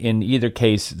 But in either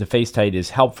case, the FaceTite is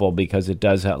helpful because it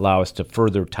does allow us to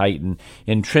further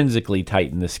intrinsically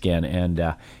tighten the skin,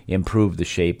 and improve the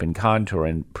shape and contour,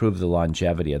 and improve the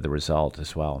longevity of the result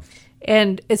as well.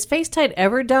 And is FaceTite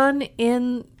ever done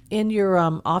in your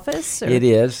office? Or? It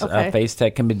is. Okay.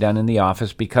 FaceTite can be done in the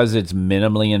office because it's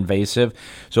minimally invasive.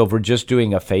 So if we're just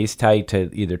doing a FaceTite to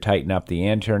either tighten up the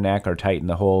anterior neck or tighten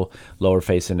the whole lower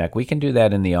face and neck, we can do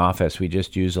that in the office. We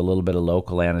just use a little bit of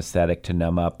local anesthetic to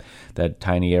numb up that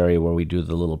tiny area where we do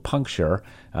the little puncture.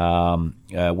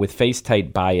 With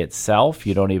FaceTite by itself,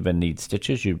 you don't even need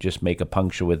stitches. You just make a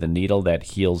puncture with a needle that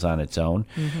heals on its own.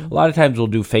 Mm-hmm. A lot of times we'll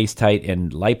do FaceTite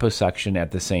and liposuction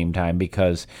at the same time,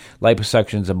 because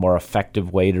liposuction is a more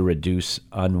effective way to reduce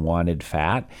unwanted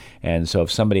fat. And so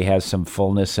if somebody has some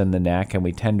fullness in the neck, and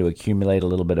we tend to accumulate a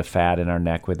little bit of fat in our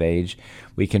neck with age,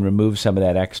 we can remove some of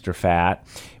that extra fat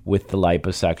with the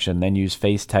liposuction, then use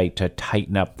FaceTite to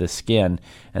tighten up the skin,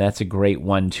 and that's a great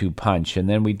 1-2 punch. And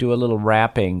then we do a little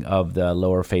wrapping of the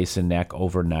lower face and neck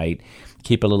overnight.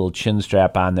 Keep a little chin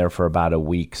strap on there for about a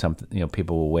week. Something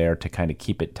people will wear to kind of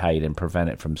keep it tight and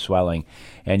prevent it from swelling.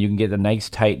 And you can get a nice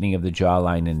tightening of the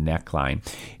jawline and neckline,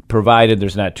 provided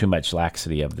there's not too much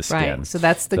laxity of the skin. Right. So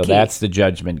that's the key. So that's the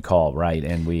judgment call, right?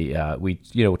 And we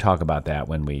talk about that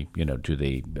when we do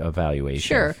the evaluation.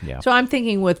 Sure. Yeah. So I'm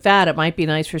thinking with that, it might be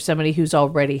nice for somebody who's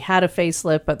already had a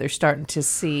facelift, but they're starting to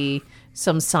see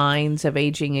some signs of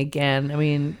aging again. I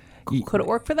mean, Could it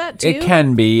work for that too? It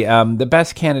can be. The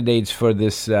best candidates for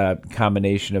this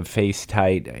combination of face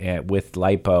tight with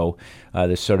lipo,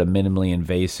 this sort of minimally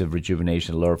invasive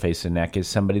rejuvenation of the lower face and neck, is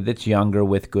somebody that's younger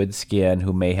with good skin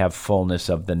who may have fullness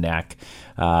of the neck.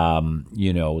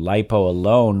 Lipo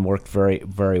alone worked very,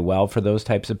 very well for those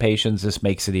types of patients. This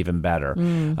makes it even better.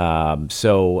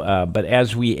 But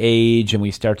as we age and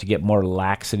we start to get more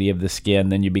laxity of the skin,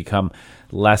 then you become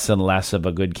less and less of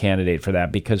a good candidate for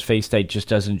that, because face tight just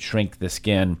doesn't shrink the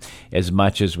skin as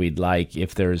much as we'd like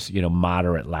if there's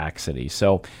moderate laxity.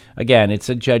 So again, it's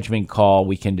a judgment call.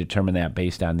 We can determine that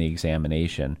based on the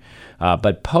examination.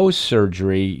 But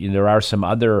post-surgery, there are some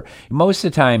other, most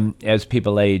of the time as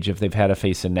people age, if they've had a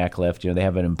face and neck lift, they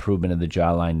have an improvement of the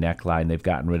jawline, neckline, they've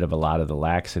gotten rid of a lot of the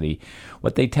laxity.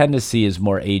 What they tend to see is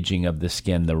more aging of the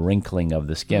skin, the wrinkling of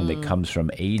the skin that comes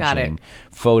from aging,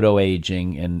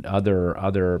 photo-aging, and other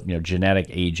genetic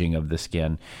aging of the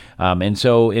skin. And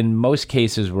so in most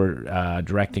cases, we're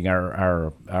directing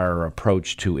our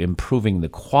approach to improving the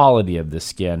quality of the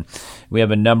skin. We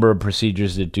have a number of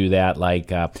procedures that do that,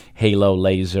 like Halo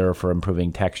laser for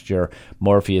improving texture,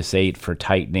 Morpheus 8 for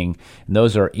tightening. And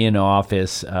those are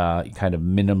in-office, kind of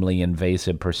minimally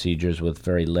invasive procedures with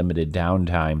very limited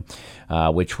downtime,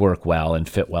 which work well and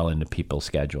fit well into people's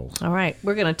schedules. All right.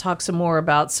 We're going to talk some more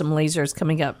about some lasers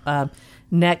coming up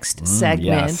next segment.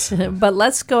 Yes. But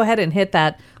let's go ahead and hit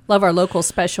that Love Our Local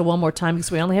special one more time,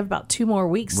 because we only have about 2 more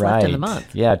weeks left in the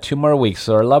month. Yeah, 2 more weeks.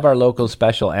 So our Love Our Local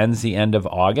special ends the end of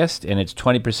August, and it's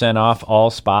 20% off all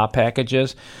spa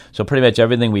packages. So pretty much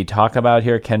everything we talk about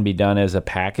here can be done as a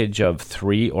package of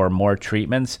 3 or more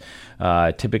treatments.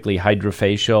 Typically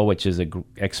hydrofacial, which is a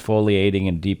exfoliating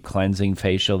and deep cleansing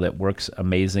facial that works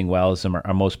amazing well, is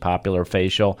our most popular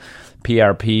facial.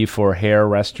 PRP for hair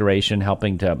restoration,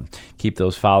 helping to keep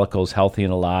those follicles healthy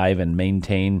and alive and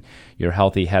maintain your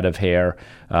healthy head of hair.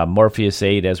 Morpheus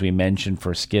 8, as we mentioned,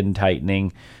 for skin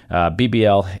tightening.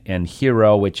 BBL and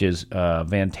Hero, which is a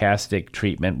fantastic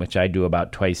treatment, which I do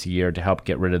about twice a year to help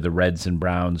get rid of the reds and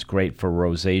browns. Great for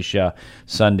rosacea,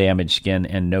 sun-damaged skin,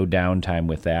 and no downtime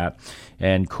with that.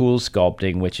 And Cool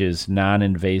Sculpting, which is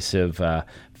non-invasive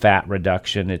fat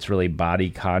reduction. It's really body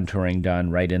contouring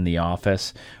done right in the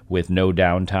office with no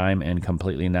downtime and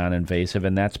completely non-invasive.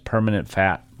 And that's permanent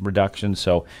fat reduction,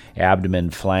 so abdomen,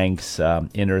 flanks,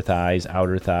 inner thighs,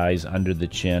 outer thighs, under the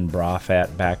chin, bra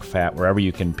fat, back fat, wherever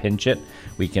you can pinch it,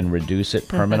 we can reduce it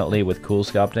permanently with Cool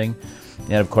Sculpting.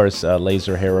 And, of course,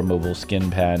 laser hair removal, skin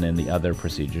pen, and the other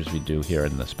procedures we do here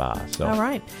in the spa. So. All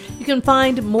right. You can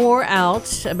find more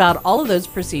out about all of those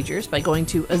procedures by going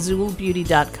to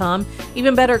azulbeauty.com.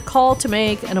 Even better, call to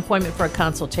make an appointment for a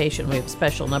consultation. We have a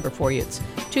special number for you. It's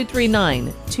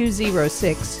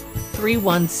 239-206-3160.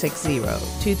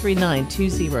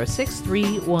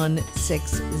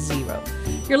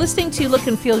 239-206-3160. You're listening to Look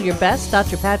and Feel Your Best.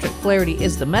 Dr. Patrick Flaherty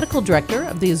is the medical director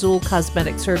of the Azul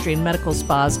Cosmetic Surgery and Medical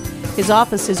Spas. His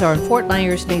offices are in Fort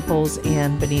Myers, Naples,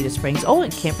 and Bonita Springs. Oh,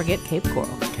 and can't forget Cape Coral.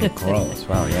 Cape Coral as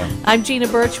well, yeah. I'm Gina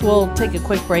Birch. We'll take a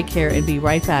quick break here and be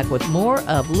right back with more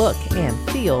of Look and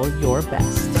Feel Your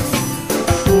Best.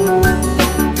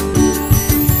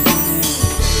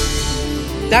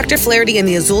 Dr. Flaherty and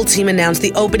the Azul team announced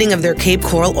the opening of their Cape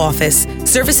Coral office.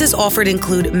 Services offered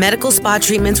include medical spa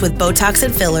treatments with Botox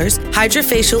and fillers,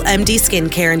 Hydrofacial MD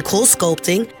skincare and Cool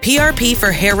Sculpting, PRP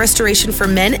for hair restoration for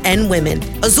men and women.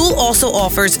 Azul also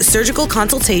offers surgical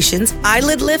consultations,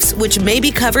 eyelid lifts, which may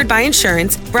be covered by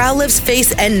insurance, brow lifts,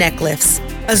 face and neck lifts.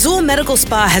 Azul Medical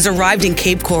Spa has arrived in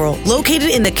Cape Coral, located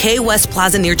in the K West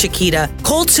Plaza near Chiquita.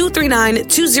 Call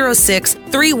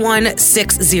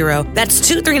 239-206-3160. That's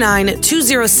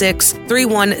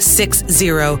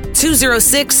 239-206-3160.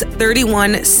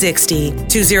 206-3160.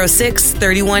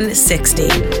 206-3160.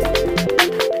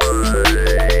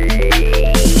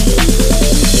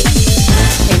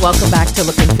 Welcome back to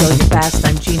Look and Feel Your Best.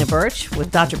 I'm Gina Birch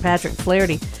with Dr. Patrick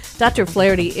Flaherty. Dr.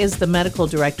 Flaherty is the medical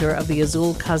director of the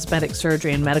Azul Cosmetic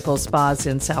Surgery and Medical Spas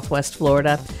in Southwest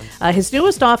Florida. His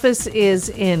newest office is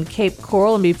in Cape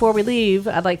Coral. And before we leave,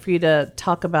 I'd like for you to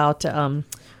talk about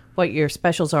what your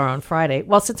specials are on Friday.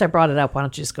 Well, since I brought it up, why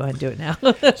don't you just go ahead and do it now?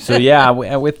 So, yeah,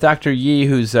 with Dr. Yee,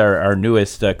 who's our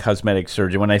newest cosmetic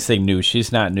surgeon. When I say new,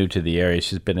 she's not new to the area.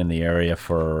 She's been in the area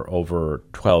for over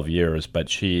 12 years, but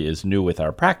she is new with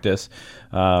our practice.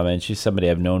 And she's somebody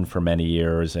I've known for many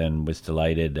years and was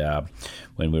delighted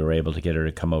when we were able to get her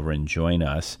to come over and join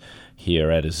us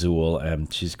here at Azul.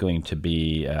 She's going to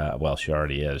be, well, she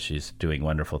already is. She's doing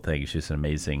wonderful things. She's an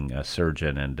amazing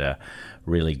surgeon and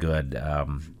really good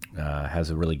has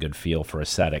a really good feel for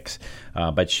aesthetics.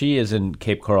 But she is in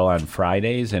Cape Coral on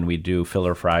Fridays, and we do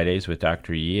Filler Fridays with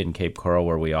Dr. Yee in Cape Coral,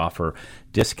 where we offer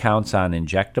discounts on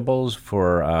injectables.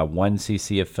 For 1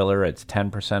 cc of filler, it's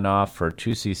 10% off. For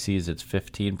 2 cc's, it's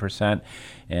 15%.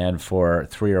 And for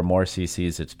 3 or more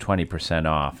cc's, it's 20%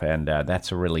 off. And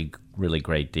that's a really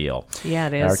great deal. Yeah,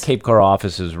 it is. Our Cape Coral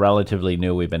office is relatively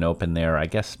new. We've been open there, I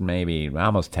guess, maybe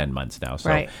almost 10 months now. So,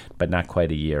 right. But not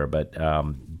quite a year. But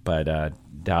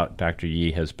Dr.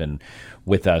 Yee has been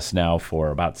with us now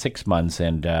for about 6 months,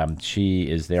 and she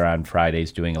is there on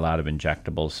Fridays doing a lot of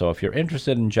injectables. So if you're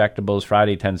interested in injectables,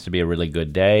 Friday tends to be a really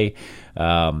good day.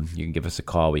 You can give us a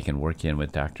call. We can work in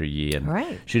with Dr. Yee. And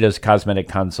right. She does cosmetic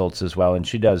consults as well, and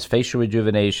she does facial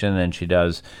rejuvenation, and she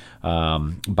does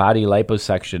body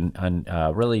liposuction,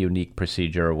 a really unique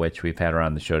procedure, which we've had her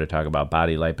on the show to talk about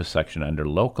body liposuction under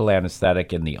local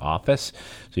anesthetic in the office.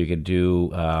 So you can do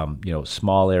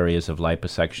small areas of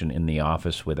liposuction in the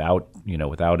office without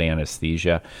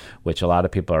anesthesia, which a lot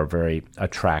of people are very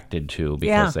attracted to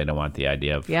because they don't want the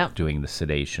idea of doing the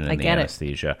sedation and the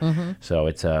anesthesia. Mm-hmm. So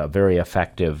it's a very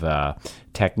effective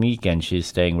technique, and she's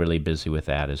staying really busy with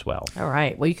that as well. All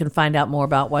right. Well, you can find out more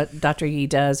about what Dr. Yee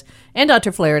does and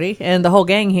Dr. Flaherty and the whole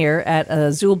gang here at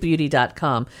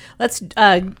azulbeauty.com. Let's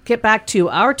get back to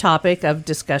our topic of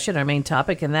discussion, our main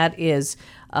topic, and that is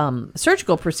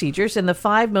surgical procedures and the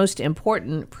 5 most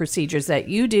important procedures that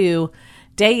you do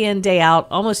day in, day out,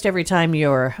 almost every time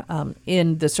you're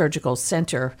in the surgical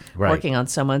center working on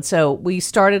someone. So we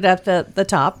started at the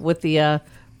top with the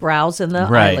brows and the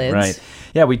eyelids. Right.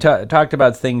 Yeah, we talked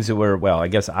about things that were, I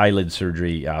guess eyelid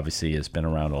surgery obviously has been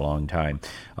around a long time.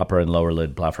 Upper and lower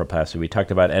lid blepharoplasty. We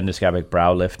talked about endoscopic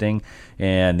brow lifting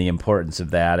and the importance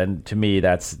of that. And to me,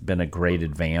 that's been a great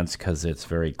advance because it's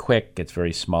very quick, it's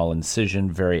very small incision,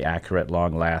 very accurate,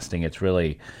 long lasting. It's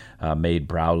really made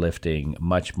brow lifting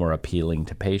much more appealing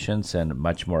to patients and a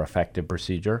much more effective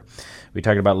procedure. We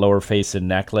talked about lower face and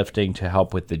neck lifting to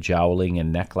help with the jowling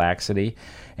and neck laxity.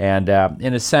 And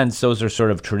in a sense, those are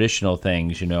sort of traditional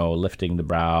things, lifting the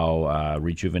brow,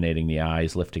 rejuvenating the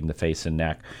eyes, lifting the face and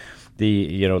neck.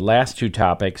 The last 2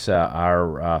 topics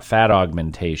are fat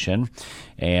augmentation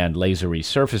and laser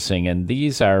resurfacing, and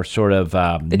these are sort of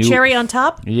the cherry on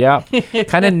top. Yeah,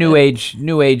 kind of new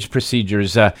age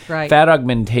procedures. Right. Fat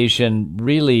augmentation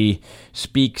really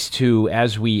speaks to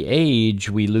as we age,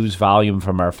 we lose volume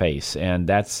from our face, and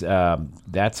that's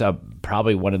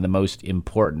probably one of the most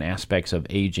important aspects of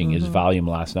aging is volume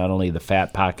loss. Not only the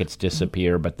fat pockets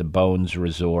disappear, but the bones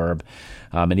resorb,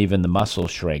 and even the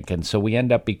muscles shrink, and so we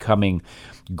end up becoming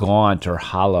gaunt or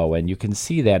hollow, and you can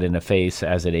see that in a face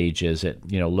as it ages. It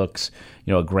looks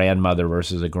a grandmother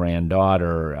versus a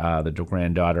granddaughter. The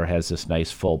granddaughter has this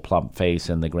nice full plump face,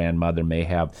 and the grandmother may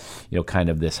have kind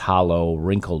of this hollow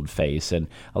wrinkled face, and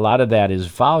a lot of that is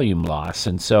volume loss.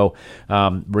 And so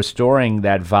restoring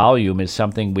that volume is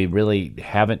something we really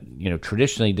haven't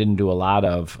traditionally didn't do a lot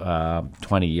of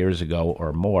 20 years ago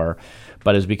or more,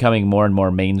 but is becoming more and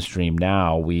more mainstream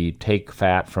now. We take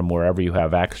fat from wherever you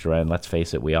have extra, and let's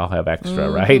face it, we all have extra,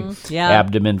 right? Yeah.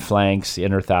 Abdomen, flanks,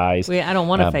 inner thighs. I don't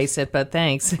want to face it, but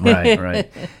thanks.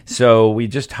 Right. So we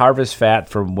just harvest fat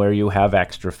from where you have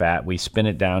extra fat. We spin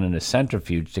it down in a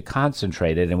centrifuge to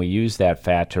concentrate it, and we use that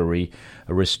fat to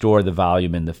restore the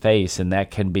volume in the face, and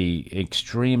that can be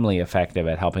extremely effective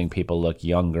at helping people look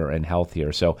younger and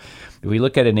healthier. So if we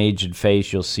look at an aged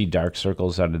face, you'll see dark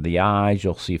circles under the eyes,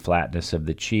 you'll see flatness of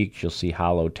the cheeks, you'll see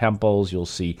hollow temples, you'll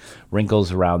see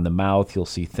wrinkles around the mouth, you'll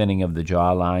see thinning of the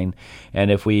jawline. And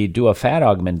if we do a fat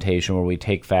augmentation where we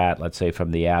take fat, let's say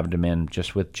from the abdomen,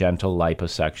 just with gentle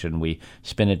liposuction, we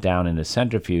spin it down in a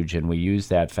centrifuge and we use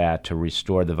that fat to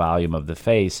restore the volume of the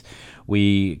face,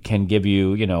 we can give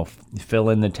you, fill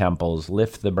in the temples,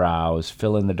 lift the brows,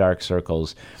 fill in the dark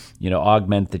circles,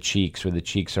 augment the cheeks where the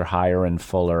cheeks are higher and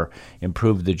fuller,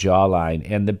 improve the jawline.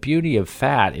 And the beauty of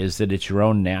fat is that it's your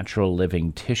own natural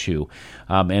living tissue.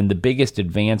 And the biggest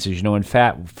advance is, when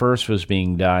fat first was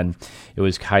being done, it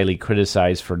was highly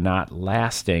criticized for not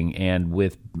lasting. And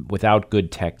without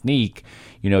good technique,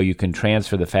 you can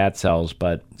transfer the fat cells,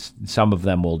 but some of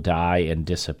them will die and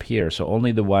disappear. So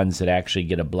only the ones that actually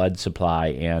get a blood supply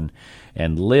and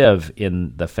live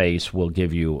in the face will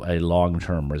give you a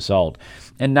long-term result.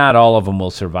 And not all of them will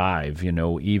survive,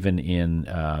 even in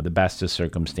the best of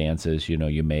circumstances,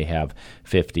 you may have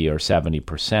 50 or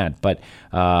 70%.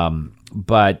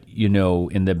 But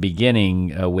in the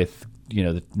beginning with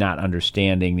not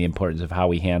understanding the importance of how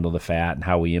we handle the fat and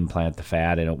how we implant the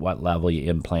fat and at what level you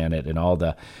implant it and all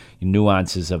the,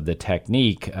 nuances of the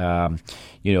technique,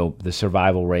 the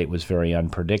survival rate was very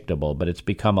unpredictable, but it's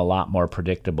become a lot more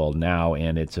predictable now,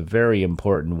 and it's a very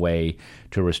important way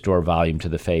to restore volume to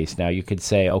the face. Now, you could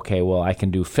say, okay, well, I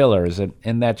can do fillers,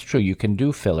 and that's true. You can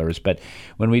do fillers, but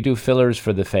when we do fillers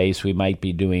for the face, we might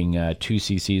be doing 2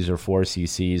 cc's or 4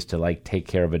 cc's to take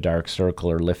care of a dark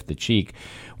circle or lift the cheek.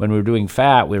 When we were doing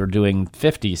fat, we were doing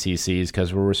 50 cc's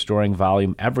because we're restoring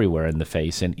volume everywhere in the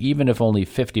face, and even if only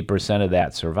 50% of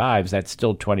that survives, that's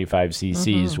still 25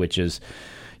 cc's, which is,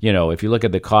 if you look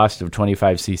at the cost of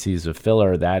 25 cc's of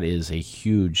filler, that is a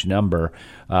huge number.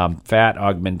 Fat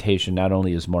augmentation not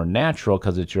only is more natural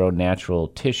because it's your own natural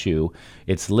tissue,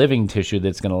 it's living tissue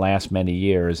that's going to last many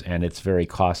years, and it's very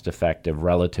cost effective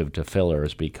relative to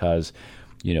fillers because,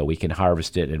 we can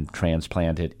harvest it and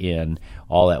transplant it in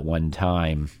all at one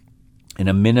time in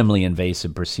a minimally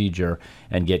invasive procedure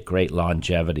and get great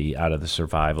longevity out of the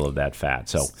survival of that fat.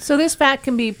 So this fat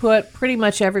can be put pretty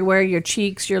much everywhere, your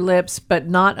cheeks, your lips, but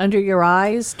not under your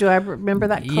eyes? Do I remember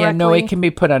that correctly? Yeah, no, it can be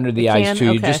put under the eyes too.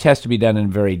 Okay. It just has to be done in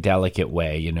a very delicate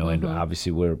way, and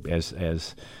obviously we're,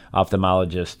 as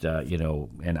ophthalmologists,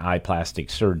 and eye plastic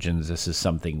surgeons, this is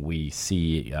something we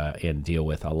see and deal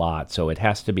with a lot. So it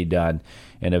has to be done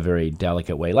in a very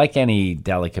delicate way. Like any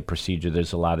delicate procedure,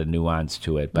 there's a lot of nuance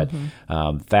to it. But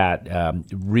fat,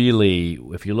 really,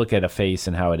 if you look at a face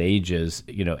and how it ages,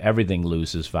 everything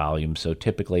loses volume. So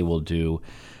typically we'll do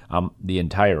the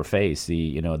entire face,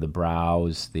 the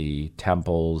brows, the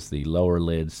temples, the lower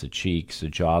lids, the cheeks, the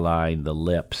jawline, the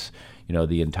lips,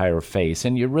 the entire face.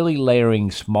 And you're really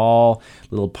layering small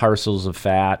little parcels of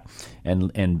fat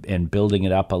and building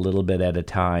it up a little bit at a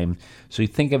time. So you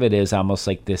think of it as almost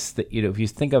like this, if you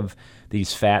think of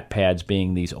these fat pads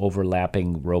being these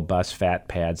overlapping, robust fat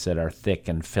pads that are thick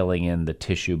and filling in the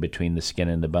tissue between the skin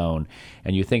and the bone,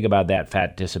 and you think about that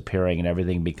fat disappearing and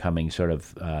everything becoming sort of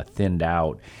thinned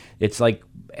out, it's like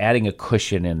adding a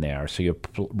cushion in there. So you're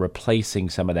replacing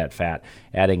some of that fat,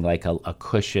 adding like a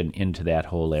cushion into that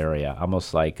whole area,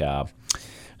 almost like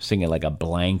singing like a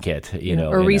blanket, or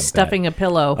restuffing a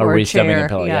pillow or a chair.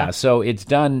 Yeah. So it's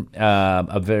done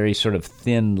a very sort of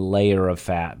thin layer of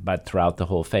fat, but throughout the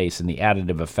whole face, and the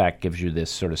additive effect gives you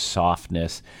this sort of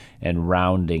softness and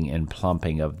rounding and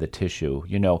plumping of the tissue.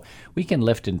 We can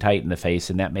lift and tighten the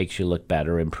face, and that makes you look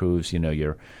better, improves,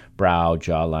 your brow,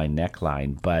 jawline,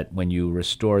 neckline. But when you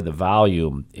restore the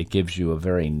volume, it gives you a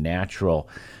very natural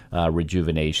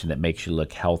rejuvenation that makes you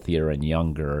look healthier and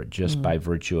younger just by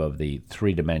virtue of the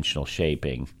three-dimensional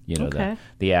shaping,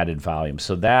 the added volume.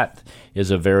 So that is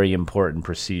a very important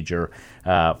procedure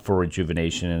for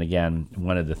rejuvenation. And again,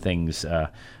 one of the things,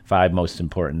 5 most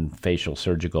important facial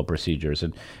surgical procedures.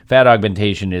 And fat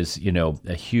augmentation is,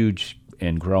 a huge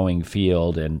and growing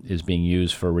field and is being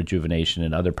used for rejuvenation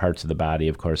in other parts of the body,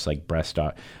 of course, like breast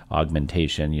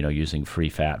augmentation, using free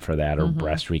fat for that, or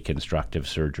breast reconstructive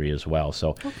surgery as well.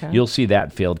 So you'll see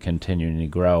that field continuing to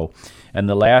grow. And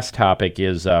the last topic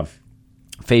is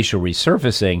facial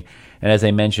resurfacing. And as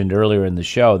I mentioned earlier in the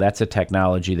show, that's a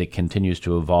technology that continues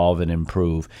to evolve and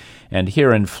improve. And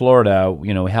here in Florida, we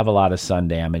have a lot of sun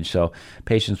damage. So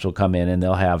patients will come in and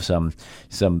they'll have some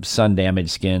sun damaged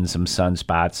skin, some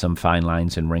sunspots, some fine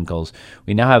lines and wrinkles.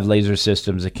 We now have laser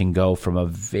systems that can go from a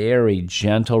very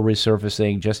gentle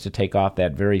resurfacing just to take off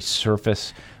that very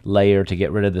surface layer to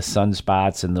get rid of the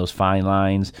sunspots and those fine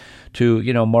lines to,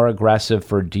 more aggressive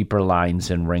for deeper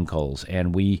lines and wrinkles.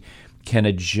 And we can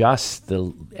adjust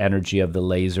the energy of the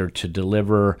laser to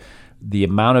deliver the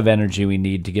amount of energy we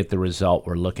need to get the result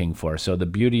we're looking for. So the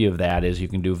beauty of that is you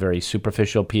can do very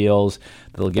superficial peels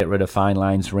that'll get rid of fine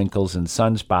lines, wrinkles, and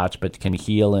sunspots, but can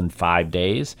heal in 5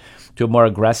 days, to a more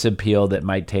aggressive peel that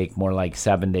might take more like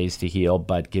 7 days to heal,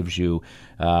 but gives you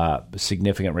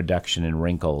significant reduction in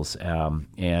wrinkles.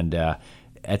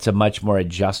 It's a much more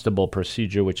adjustable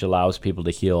procedure, which allows people to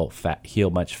heal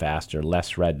much faster,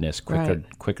 less redness,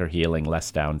 quicker healing,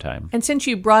 less downtime. And since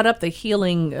you brought up the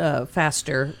healing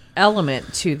faster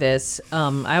element to this,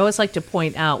 I always like to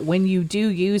point out when you do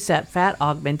use that fat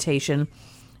augmentation,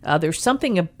 there's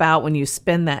something about when you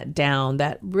spin that down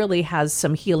that really has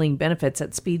some healing benefits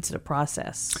that speeds the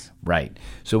process. Right.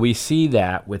 So we see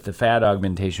that with the fat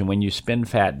augmentation, when you spin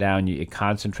fat down, it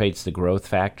concentrates the growth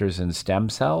factors in stem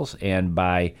cells, and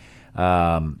by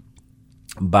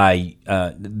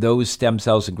those stem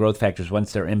cells and growth factors,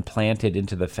 once they're implanted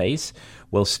into the face,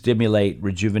 will stimulate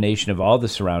rejuvenation of all the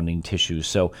surrounding tissues.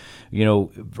 So,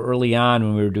 early on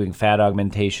when we were doing fat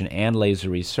augmentation and laser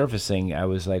resurfacing, I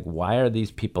was like, why are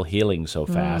these people healing so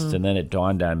fast? And then it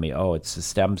dawned on me, it's the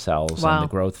stem cells and the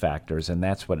growth factors, and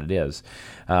that's what it is.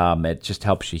 It just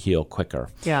helps you heal quicker.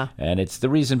 Yeah. And it's the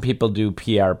reason people do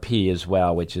PRP as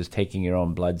well, which is taking your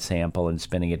own blood sample and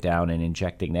spinning it down and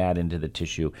injecting that into the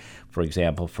tissue, for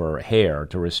example, for hair,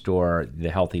 to restore the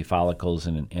healthy follicles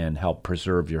and help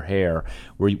preserve your hair.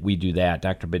 We do that.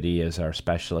 Dr. Badia is our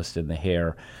specialist in the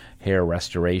hair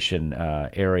restoration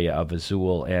area of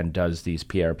Azul and does these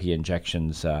PRP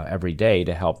injections every day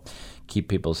to help keep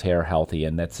people's hair healthy,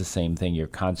 and that's the same thing. You're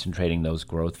concentrating those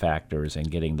growth factors and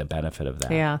getting the benefit of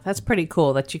that. Yeah, that's pretty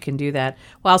cool that you can do that.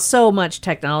 While so much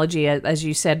technology, as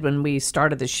you said when we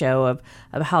started the show,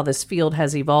 of how this field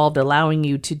has evolved, allowing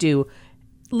you to do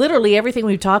literally everything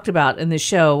we've talked about in the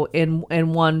show in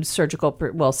one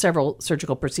several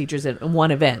surgical procedures in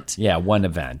one event. Yeah, one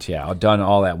event. Yeah, I've done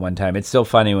all at one time. It's still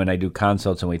funny when I do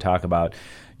consults and we talk about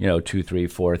 2, 3,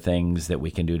 4 things that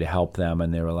we can do to help them,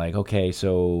 and they were like, okay,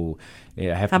 so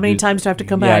how many times do I have to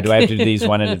come back? Yeah, do I have to do these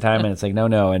one at a time? And it's like,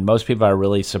 no. And most people are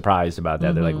really surprised about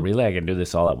that. They're like, really? I can do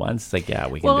this all at once? It's like, yeah,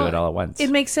 we can do it all at once.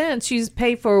 It makes sense. You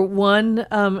pay for one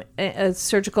a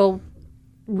surgical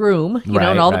room,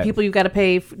 and all the people you've got to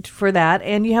pay for that,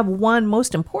 and you have one,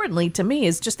 most importantly to me,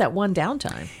 is just that one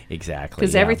downtime. Exactly.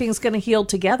 Because everything's going to heal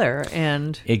together.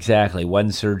 And exactly.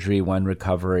 One surgery, one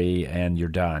recovery, and you're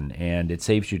done. And it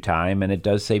saves you time, and it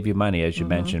does save you money, as you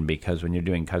mentioned, because when you're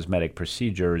doing cosmetic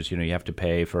procedures, you have to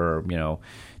pay for,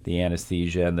 the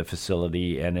anesthesia and the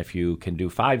facility, and if you can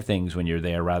do 5 things when you're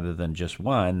there rather than just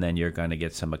one, then you're going to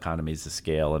get some economies of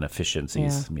scale and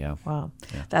efficiencies. Yeah. Wow.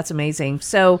 Yeah. That's amazing.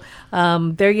 So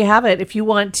there you have it. If you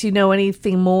want to know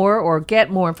anything more or get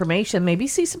more information, maybe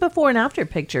see some before and after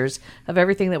pictures of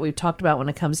everything that we've talked about when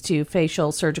it comes to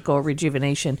facial surgical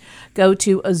rejuvenation, go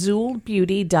to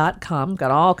azulbeauty.com.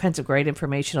 Got all kinds of great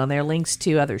information on there, links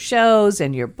to other shows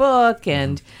and your book,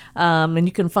 and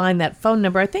you can find that phone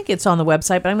number. I think it's on the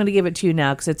website, but I'm going to give it to you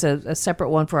now because it's a separate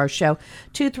one for our show.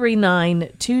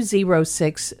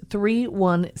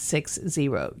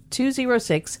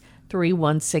 239-206-3160.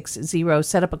 206-3160.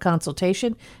 Set up a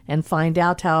consultation and find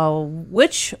out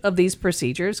which of these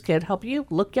procedures could help you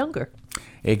look younger.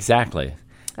 Exactly.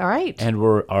 All right. And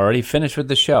we're already finished with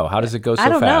the show. How does it go so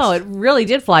fast? I don't know. It really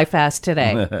did fly fast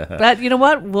today. But you know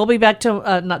what? We'll be back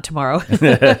not tomorrow.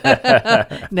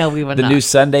 No, we will not. The new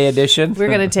Sunday edition? We're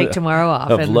going to take tomorrow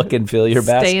off. Of Look and Feel Your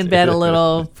Best. Stay in bed a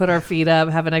little, put our feet up,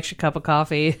 have an extra cup of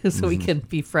coffee so we can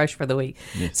be fresh for the week.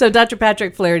 Yes. So Dr.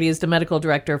 Patrick Flaherty is the medical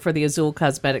director for the Azul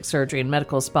Cosmetic Surgery and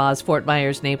Medical Spas, Fort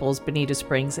Myers, Naples, Bonita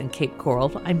Springs, and Cape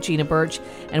Coral. I'm Gina Birch,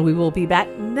 and we will be back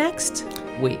next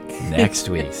week. Next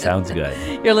week. Sounds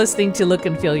good. You're listening to Look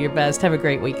and Feel Your Best. Have a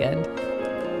great weekend.